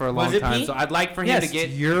saying this for a Was long it time, pee? so I'd like for him yes, to get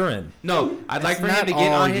urine. no. I'd like It's for him not to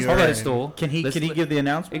get all on his urine. pedestal. Can he Let's- give the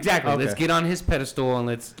announcement? Exactly. Okay. Let's get on his pedestal and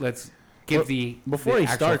let's give Well, the Before the he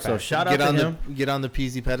actual starts, though, facts. shout out Get to on him. the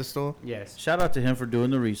Peasy pedestal. Yes. Shout out to him for doing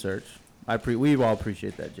the research. We all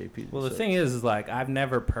appreciate that, JP. Well, the So- thing is like I've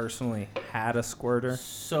never personally had a squirter,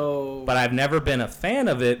 So, but I've never been a fan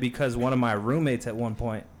of it because one of my roommates at one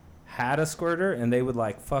point had a squirter and they would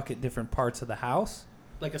like fuck at different parts of the house.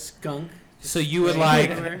 like a skunk. So you would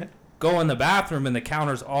like go in the bathroom and the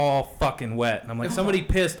counter's all fucking wet. And I'm like, somebody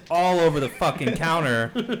pissed all over the fucking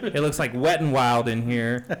counter. It looks like Wet and Wild in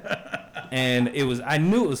here. And I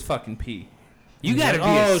knew it was fucking pee. You gotta be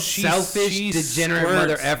Oh, a she- selfish, she degenerate squirts.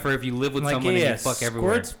 mother effer if you live with I'm like, someone yeah, and you fuck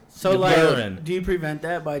everywhere. squirts So, like, urine. do you prevent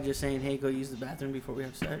that by just saying, "Hey, go use the bathroom before we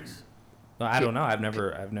have sex"? No, I don't know. I've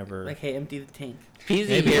never. Like, "Hey, empty the tank." Peasy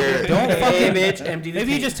Maybe here. don't Hey, fucking bitch, empty the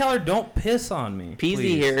Maybe you tank. just tell her don't piss on me. Peasy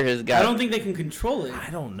please. here has got. I don't think they can control it. I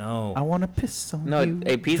don't know. I want to piss on No, you.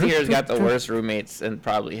 hey, Peasy here's got the worst roommates in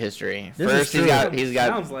probably history. This is First, true. he's got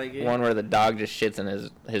Sounds like it. one where the dog just shits in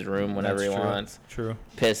his room whenever That's he true. wants. True.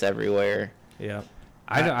 Piss everywhere. Yeah.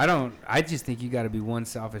 I just think you got to be one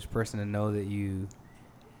selfish person to know that you,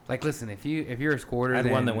 like, listen, if you're a squirter, I had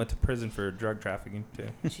then, one that went to prison for drug trafficking too.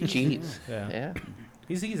 Jeez. Yeah. Yeah.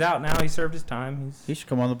 He's out now. He served his time. He should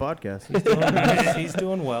come on the podcast. He's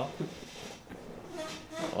doing well.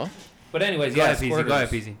 Well, But anyways, Go yeah, ahead, Peasy. Go ahead,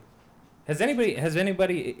 Peasy. Has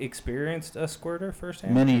anybody experienced a squirter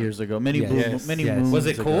firsthand? Many years ago. Many Yes. many Yes. moons Was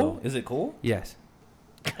it cool? ago. Is it cool? Yes.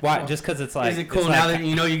 Why? Just because it's like. Is it cool it's now like, that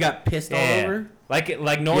you know you got pissed all Yeah. over? like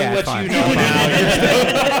knowing Yeah, what it's fine. you know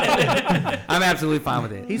now? I'm absolutely fine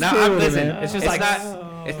with it. He's now, cool with it, listen, man. it's just It's like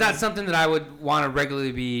like- it's not something that I would want to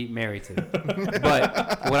regularly be married to.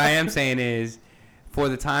 But what I am saying is, for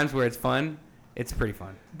the times where it's fun, it's pretty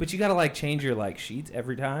fun. But you gotta like change your like sheets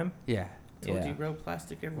every time. Yeah. Told Yeah. you, bro.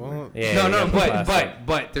 Plastic everywhere. Well, Yeah. no, you gotta put but plastic.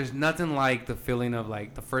 but there's nothing like the feeling of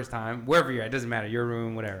like the first time, wherever you're at, it doesn't matter, your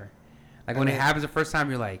room, whatever. Like when it happens the first time,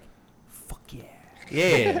 you're like, fuck yeah.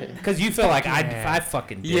 Yeah, because you feel like I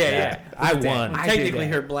fucking did that. I won. I did Technically,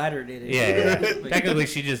 that. her bladder did it. Yeah. Like, Technically,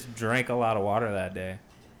 she just drank a lot of water that day.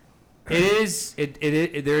 It is.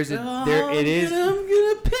 There's a. There. It is. I'm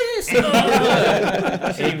gonna piss.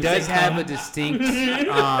 It does have a distinct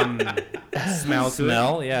smell to it.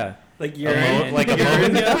 Smell, yeah. Like urine. Like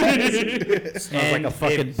ammonia. Smells like a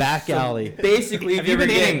fucking back alley. Basically, Have if you you ever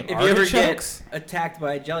been get eating if you ever get artichokes? attacked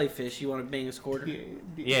by a jellyfish, you want to bang a squirter.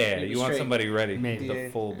 Yeah, you want Straight. somebody ready Maybe. with a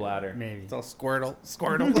full bladder. Maybe. It's all Squirtle.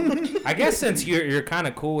 I guess since you're kind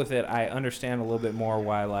of cool with it, I understand a little bit more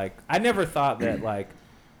why. Like, I never thought that like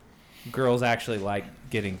girls actually like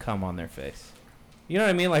getting cum on their face. You know what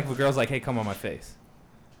I mean? Like, if a girl's like, "Hey, come on my face."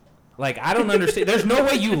 Like, I don't understand. There's no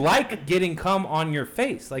way you like getting cum on your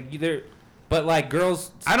face. Like, there. But like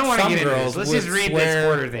girls, I don't want to some get into girls this. Let's would just read swear- this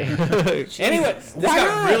order thing. Anyway, This why got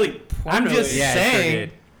not? really I'm porno-y. just Yeah, it sure saying.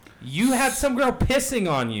 did. You had some girl pissing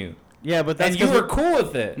on you, Yeah, but that's and you 'cause were cool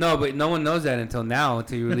with it. No, but no one knows that until now,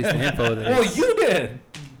 until you release the info. That Well, it's- you did.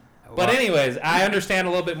 But Well, anyways, I understand a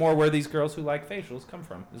little bit more where these girls who like facials come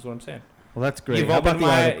from. Is what I'm saying. Well, that's great. You've How about opened the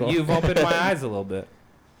my article? you've opened my eyes a little bit.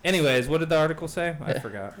 Anyways, what did the article say? I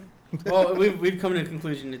forgot. Well, we've come to a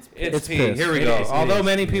conclusion. It's It's P. piss. Here we It go. is, it Although is,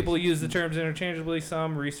 many it people is. use the terms interchangeably,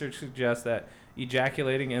 some research suggests that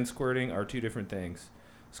ejaculating and squirting are two different things.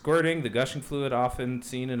 Squirting, the gushing fluid often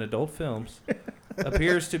seen in adult films,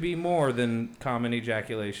 appears to be more than common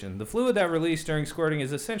ejaculation. The fluid that released during squirting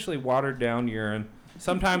is essentially watered down urine,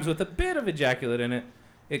 sometimes with a bit of ejaculate in it.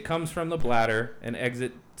 It comes from the bladder and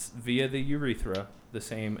exits via the urethra, the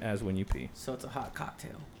same as when you pee. so it's a hot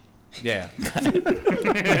cocktail. Yeah.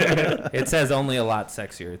 It says only a lot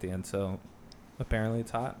sexier at the end, so apparently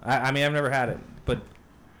it's hot. I mean, I've never had it, but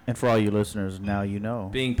And for all you listeners, now you know.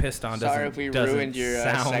 being pissed on Sorry if we doesn't ruined your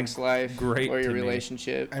sound sex life great or your to me.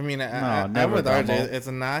 relationship. I mean, No, I'm never, with RJ. Dumbo. It's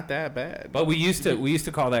not that bad. But we used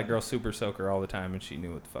to call that girl Super Soaker all the time, and she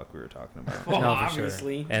knew what the fuck we were talking about. Well, No, for sure.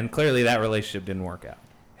 obviously. And clearly that relationship didn't work out.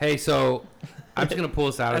 Hey, so I'm just gonna pull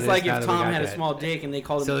us out That's of this. like now if that we Tom got had a that. small dick and they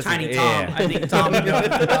called him So listen, Tiny yeah. Tom. I think Tom would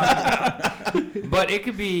go. But it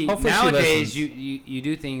could be Hopefully she nowadays. listens. You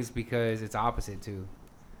do things because it's opposite too.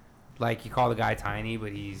 Like you call the guy tiny,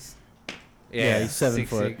 but he's Yeah, he's 7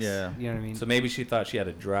 foot. 6'6", Yeah. You know what I mean? So maybe she thought she had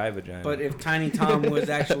a dry vagina. But if Tiny Tom was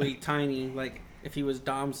actually tiny, like if he was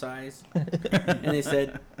Dom size, and they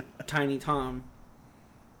said Tiny Tom,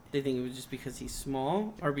 they think it was just because he's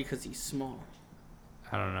small or because he's small.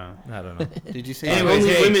 I don't know. I don't know. Did you say? Anyways,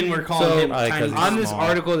 Only hey, women were calling so, him Probably Tiny 'cause Tom. On this small.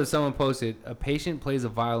 article that someone posted, a patient plays a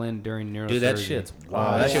violin during neurosurgery. Dude, that shit's Oh,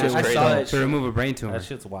 wild. that shit was I crazy. saw that to shit. remove a brain tumor. That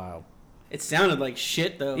shit's wild. It sounded like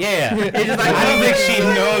shit though. Yeah. It's just like, I don't think she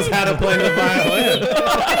knows how to play the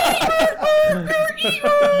violin.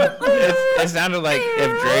 It sounded like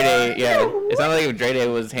if Dre Day, it sounded like if Dre Day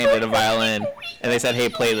was handed a violin and they said, "Hey,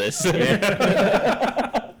 play this."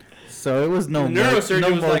 So it was no, The neurosurgeon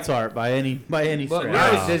no was like- Mozart by any But stretch.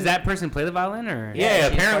 Wow. does that person play the violin or? Yeah,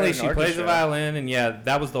 she apparently started she an plays the orchestra. violin, and yeah,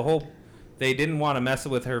 that was the whole. They didn't want to mess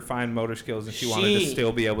with her fine motor skills, and she wanted to She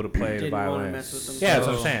still be able to play the didn't wanna violin. mess with them, Yeah, that's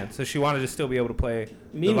what I'm so- saying. So she wanted to still be able to play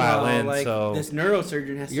the Meanwhile, violin. like So this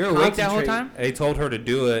neurosurgeon has You're to awake that whole concentrate. time? they told her to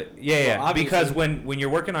do it. Yeah, Well, because obviously. when you're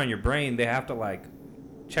working on your brain, they have to like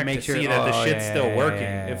check Make to sure- see that the oh, shit's yeah, still yeah, working.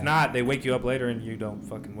 yeah, yeah. If not, they wake you up later and you don't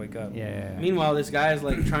fucking wake up. Yeah. Meanwhile, this guy is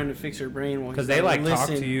like trying to fix her brain while Because he's they like listen,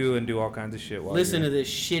 talk to you and do all kinds of shit. While Listen to you're... this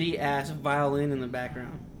shitty ass violin in the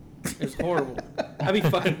background. It's horrible. I'd be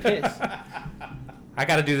fucking pissed. I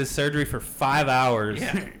got to do this surgery for 5 hours.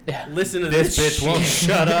 Listen to This this, bitch won't shit.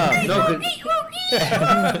 shut up. No,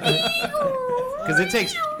 because it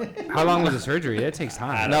takes. How long was the surgery? It takes I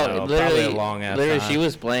time. don't No, know, literally, probably a long-ass literally, time. she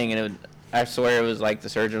was playing, and I swear it was like the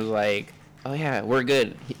surgeon was like, "Oh yeah, we're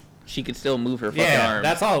good." She could still move her fucking Yeah, arms.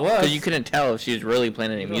 that's all it was. Because you couldn't tell if she was really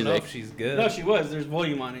playing any You don't know music. if she's good. No, she was. There's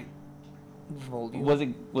volume on it. Was it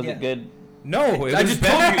Yeah. good? No, it I was just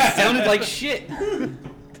told you, it bad. sounded like shit.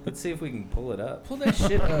 Let's see if we can pull it up. Pull that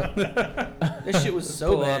shit up. That shit was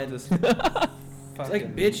so Pull up bad. this It's fucking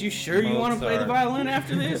like, bitch, you sure you want to play the Mozart. violin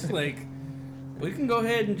after this? Like, we can go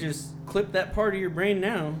ahead and just clip that part of your brain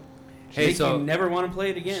now. Hey, Make so- you never want to play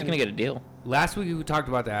it She's again. gonna get a deal. Last week we talked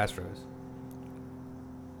about the Astros.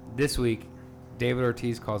 This week, David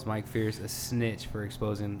Ortiz calls Mike Fierce a snitch for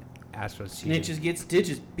exposing Astros cheating. Snitches get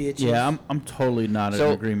stitches, bitches. Yeah, I'm totally not in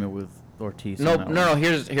So- agreement with Ortiz. No, on that no, one. no.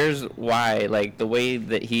 Here's why. Like the way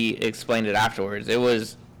that he explained it afterwards,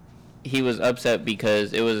 he was upset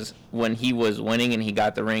because it was when he was winning and he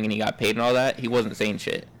got the ring and he got paid and all that. He wasn't saying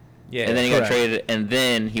shit. Yeah, And then he got correct. traded, and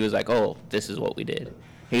then he was like, "Oh, this is what we did."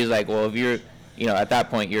 He was like, "Well, if you're, at that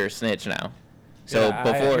point, you're a snitch now." So Yeah,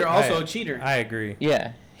 before, You're also a cheater. I agree.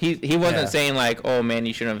 yeah, He wasn't Yeah. saying like, oh man,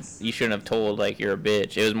 you shouldn't have told like you're a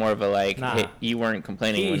bitch. It was more of a like, Nah. hey, you weren't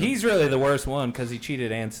complaining. He's really the worst one because he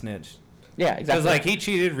cheated and snitched. yeah, Because exactly. like he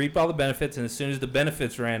cheated, reaped all the benefits, and as soon as the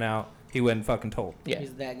benefits ran out, he went and fucking told. yeah,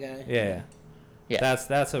 He's that guy. Yeah. Yeah.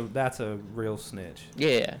 That's a real snitch.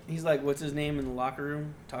 yeah. He's like, what's his name in the locker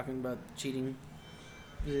room talking about cheating?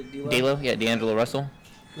 Is it D'Lo? D'Lo, yeah, D'Angelo Russell.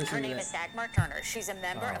 Her Listen to name that. is Dagmar Turner. She's a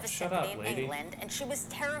member Oh, of a shut symphony up, in lady. England, and she was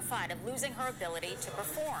terrified of losing her ability to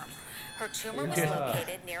perform. Her tumor was Yeah.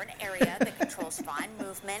 located near an area that controls fine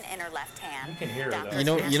movement in her left hand. You can hear her, though. Doctors You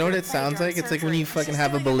know asked what her it to play sounds during like? It's like when you surgery. fucking She's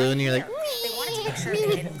have a doing balloon, you're like, They wanted to make sure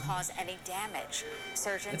they didn't cause any damage.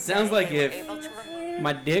 Surgeons It sounds say like they were if able to remove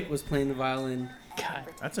my dick was playing the violin. God,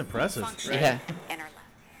 That's impressive. function Yeah. in her left.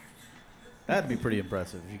 That'd be pretty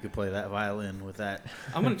impressive if you could play that violin with that.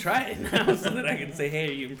 I'm gonna try it now so that I can say, "Hey,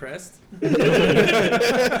 are you impressed?"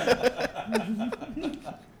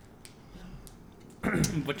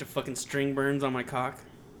 Bunch of fucking string burns on my cock.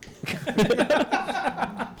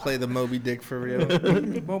 play the Moby Dick for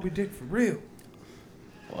real. Moby Dick for real.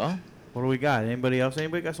 well, What do we got? Anybody else?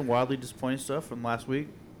 Anybody got some wildly disappointing stuff from last week?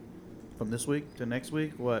 From this week to next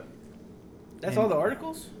week? What? That's all the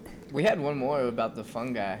articles. We had one more about the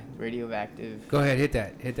fungi, radioactive Go ahead, hit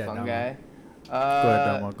that. fungi. Damo.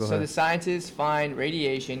 ahead, Delmo, go so ahead. the scientists find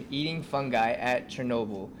radiation eating fungi at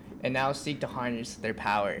Chernobyl and now seek to harness their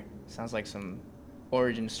power. Sounds like some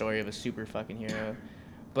origin story of a super fucking hero.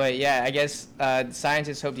 But yeah, I guess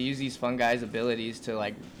scientists hope to use these fungi's abilities to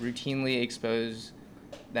like routinely expose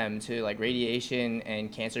them to like radiation and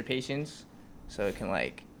cancer patients, so it can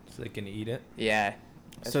like So they can eat it. yeah.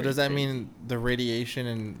 that's So does pretty that crazy. mean the radiation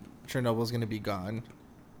in Chernobyl's gonna be gone?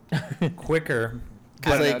 Quicker. I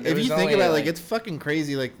Because don't know, like, there if you was think only, about it, like- it's fucking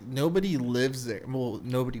crazy. Like nobody lives there. Well,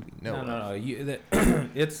 nobody we know. No.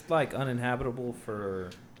 It's like uninhabitable for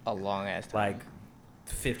a long ass time? like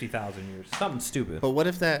 50,000 years. Something stupid. But what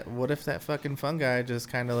if that fucking fungi just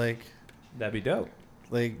kind of like That'd be dope.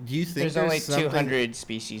 do you think There's only something- 200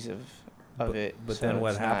 species of it. But so then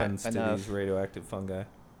what it's not happens to enough. these radioactive fungi?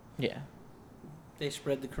 yeah. They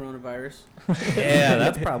spread the coronavirus. Yeah,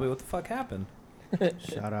 that's probably what the fuck happened.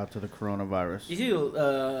 Shout out to the coronavirus. You see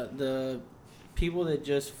the people that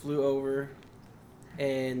just flew over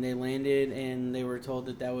and they landed and they were told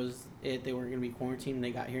that was it. They weren't going to be quarantined. And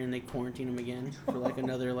they got here and they quarantined them again for like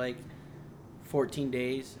another like 14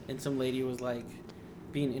 days. And some lady was like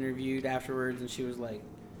being interviewed afterwards and she was like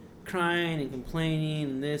crying and complaining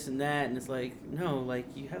and this and that. And it's like, no, like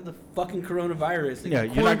you have the fucking coronavirus. Like, Yeah,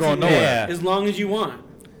 you're not going quarantine nowhere. As long as you want.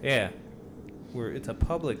 Yeah. It's a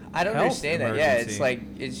public I don't health understand that. Yeah, it's emergency.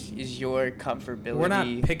 like is your comfortability We're not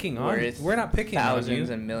picking on worth We're not picking on thousands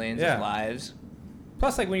you. and millions Yeah. of lives?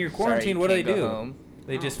 Plus, like when you're Sorry, quarantined, you what do they can't go do? home.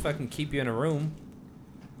 They just fucking keep you in a room.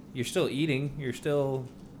 You're still eating. You're still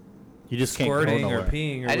You just can't go squirting or nowhere.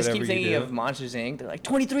 peeing or I just whatever keep thinking you do. of Monsters Inc. They're like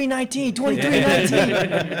 2319,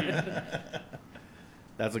 2319.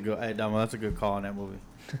 That's a good. Hey, Damo, that's a good call on that movie.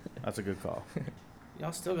 That's a good call.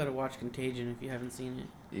 Y'all still got to watch Contagion if you haven't seen it.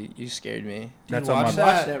 You scared me. Did That's you on watch my-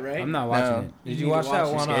 Watch that? that, right? I'm not watching No. it. Did You you need watch to that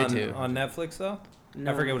watch it. one Scared on, to. on Netflix though?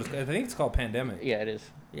 No. I forget what it's. I think it's called Pandemic. Yeah, it is.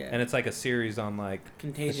 Yeah. And it's like a series on like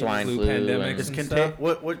Contagion. swine flu flu pandemics and- Is and Conta- stuff.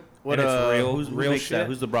 what And it's real- who's, who real makes that? shit?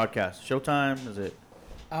 Who's the broadcast? Showtime? Is it?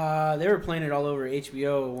 They were playing it all over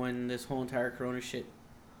HBO when this whole entire Corona shit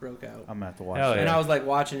broke out. I'm gonna have to watch. Hell that. yeah. And I was like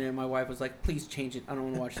watching it, and my wife was like, "Please change it. I don't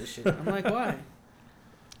want to watch this shit." I'm like, "Why?"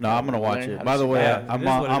 No, I'm gonna watch Learn how it. to By the way, survive. I'm It is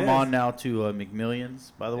on. what it I'm is. on now to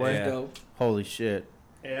McMillions. By the way, Yeah. Dope. holy shit,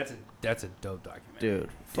 Yeah, that's a dope documentary. dude.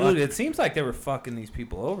 Dude, it seems like they were fucking these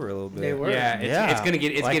people over a little bit. They were. Yeah, it's, Yeah. it's gonna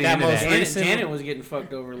get. It's Like getting that into most that. Janet, recent- Janet was getting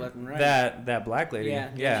fucked over left and right. That black lady. Yeah.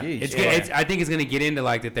 Yeah. Jeez. It's, Yeah. it's. I think it's gonna get into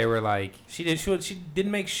like that. They were like, She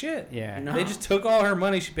didn't make shit. yeah. No. They just took all her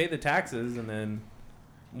money. She paid the taxes and then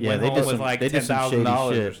Yeah, went they home did with some- like they did some shady $10,000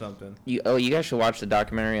 or shit. something. You guys should watch the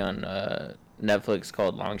documentary on Netflix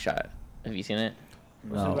called Long Shot. Have you seen it?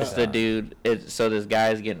 No. It's the dude. So this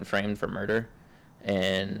guy's getting framed for murder,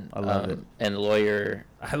 and I love it. And the lawyer.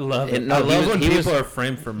 I love it. And no, I he love was- when he was- people are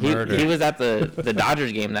framed for murder. He was at the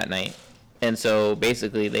Dodgers game that night, and so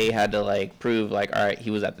basically they had to like prove like, all right,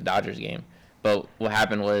 he was at the Dodgers game. But what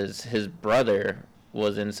happened was his brother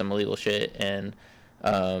was in some illegal shit, and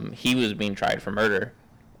he was being tried for murder.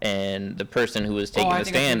 And the person who was taking I the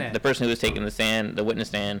think I've seen stand, that. the person who was taking the stand, the witness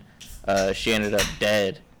stand, she ended up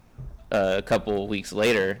dead a couple weeks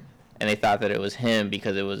later, and they thought that it was him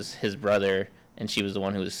because it was his brother, and she was the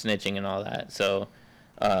one who was snitching and all that. So,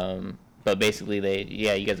 but basically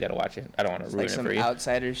you guys gotta watch it. I don't want to It's ruin like it some for you.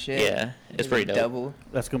 outsider shit. Yeah, it's Maybe pretty dope. Double.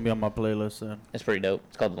 That's gonna be on my playlist then. It's pretty dope.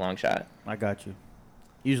 It's called The Long Shot. I got you.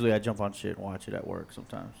 Usually I jump on shit and watch it at work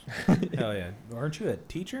sometimes. Hell yeah! Aren't you a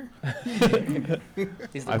teacher?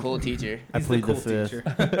 He's the cool teacher. I He's the plead the cool fifth.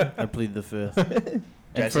 teacher. I plead the fifth. And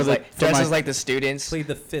Dresses for like the students. Plead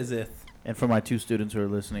the fifth. and for my 2 students who are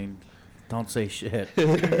listening, don't say shit.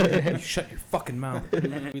 You shut your fucking mouth.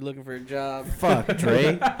 Be looking for a job. Fuck,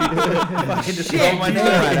 Dre. Fucking just throw my dude. name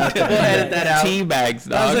right out We'll there. edit that out. Tea bags,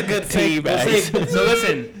 dog. That was a good tea fake. bags. So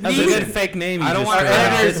listen, That's a good fake name. You I don't just want Our threw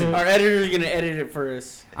out. editors, our editor's gonna edit it for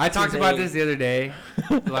us. I It's talked his about name. this the other day,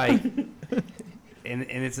 like, and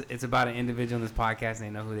it's about an individual in this podcast, and they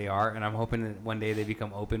know who they are, and I'm hoping that one day they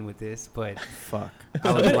become open with this. But Fuck.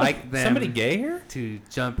 I would like them Somebody gay here? to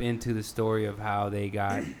jump into the story of how they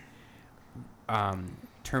got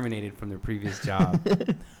terminated from their previous job,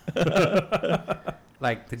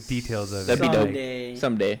 like the details of That'd it. be dope. Someday.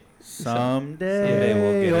 Someday. Someday Someday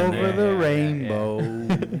we'll get in over there. the Yeah, yeah, rainbow.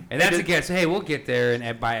 And that's a guess. Hey, we'll get there,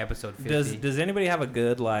 and by episode 50. Does anybody have a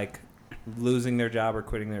good like losing their job or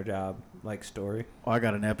quitting their job like story? Oh, I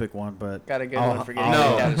got an epic one, but Got a good I'll- one for getting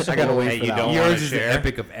I'll- kicked out of I gotta school. wait Hey, for you that don't one. wanna Yours is the share?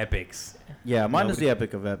 epic of epics. Yeah, mine is Nobody- the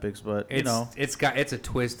epic of epics, but It's a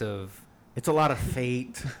twist of it's a lot of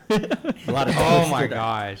fate, a lot of oh my twisted-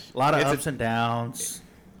 gosh, a lot of It's ups and downs.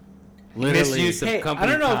 Literally, misuse of Hey, I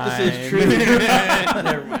company don't know if this is time. true.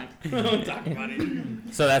 Never mind. Don't talk about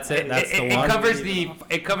it. So that's it. That's the It one. covers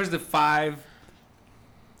the 5.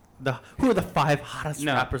 who are the 5 hottest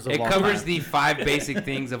No, rappers of it all covers time? the 5 basic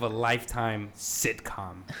things of a Lifetime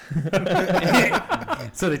sitcom,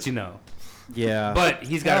 so that you know. Yeah, But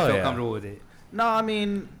he's got to Hell feel yeah. comfortable with it. no, I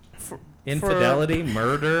mean, Infidelity,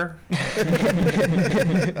 murder.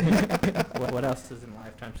 What else is in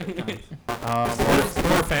Lifetime sitcoms?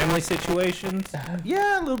 Poor family situations.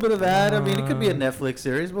 yeah, a little bit of that. I mean, it could be a Netflix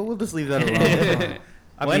series, but we'll just leave that alone.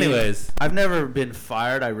 I Well, mean, anyways, I've never been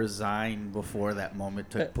fired. I resigned before that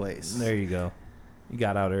moment took place. there you go. You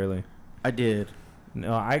got out early. I did.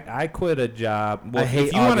 No, I quit a job. Well, I hate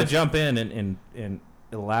if you want to August. jump in and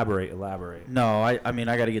elaborate. No, I mean,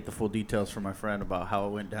 I got to get the full details from my friend about how it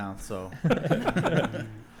went down. So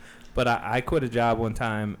But I quit a job one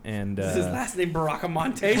time and Is his last name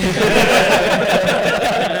Barakamonte?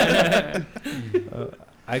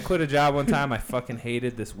 I quit a job one time. I fucking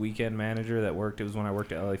hated this weekend manager that worked. It was when I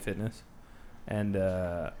worked at LA Fitness, and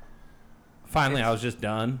finally I was just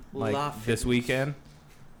done like La this Fitness. weekend.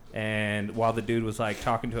 And while the dude was like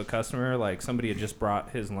talking to a customer, like somebody had just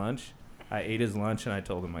brought his lunch. I ate his lunch and I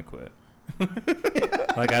told him I quit.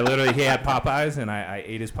 Like I literally, he had Popeyes and I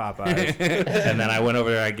ate his Popeyes, and then I went over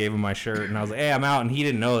there. I gave him my shirt and I was like, "Hey, I'm out." And he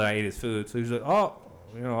didn't know that I ate his food, so he was like, "Oh,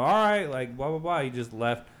 all right," like blah blah blah. He just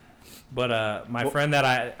left. But my friend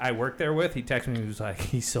that I worked there with, he texted me. He was like,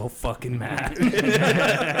 "He's so fucking mad."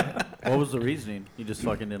 what was the reasoning? You just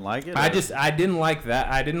fucking didn't like it? I or- didn't like that.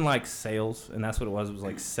 I didn't like sales, and that's what it was. It was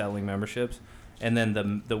like selling memberships. And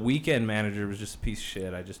then the weekend manager was just a piece of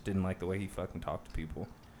shit. I just didn't like the way he fucking talked to people.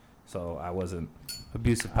 So I wasn't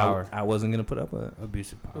Abusive power. I wasn't gonna put up with it.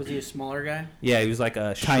 Abusive power. Was he a smaller guy? Yeah, he was like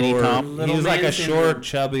a Tiny short, Tom? He Little was like man a syndrome. short,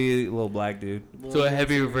 chubby little black dude. So a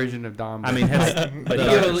heavier version of Dom. I mean, his, You but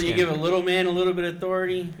you give a little man a little bit of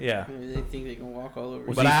authority. yeah. Maybe they think they can walk all over.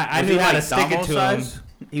 Was But you. he- I was knew he how to like stick it Damo to him. size?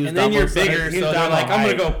 He was And then you're Damo size? bigger, He so was they're Damo like, I'm gonna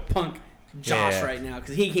height. go punk Josh Yeah. right now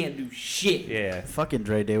because he can't do shit. Yeah. Fucking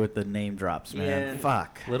Dre Day with the name drops, man. Yeah.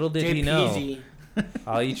 Fuck. Little did he know, JPZ.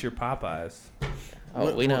 I'll eat your Popeyes.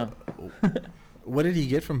 Oh, we know. What did he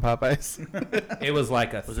get from Popeyes? It was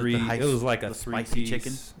like a Was it three. the It was like a the 3 spicy piece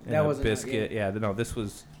chicken? and That a wasn't that biscuit. good. Yeah, no, this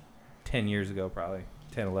was 10 years ago, probably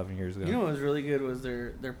 10, 11 years ago. You know what was really good was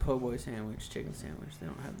their po' boy sandwich, chicken sandwich. They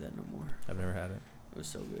don't have that no more. I've never had it. It was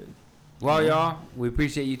so good. Well, y'all, we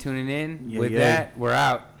appreciate you tuning in. Yeah, With yeah. that, we're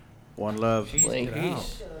out. One love. Blink.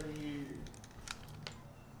 Peace.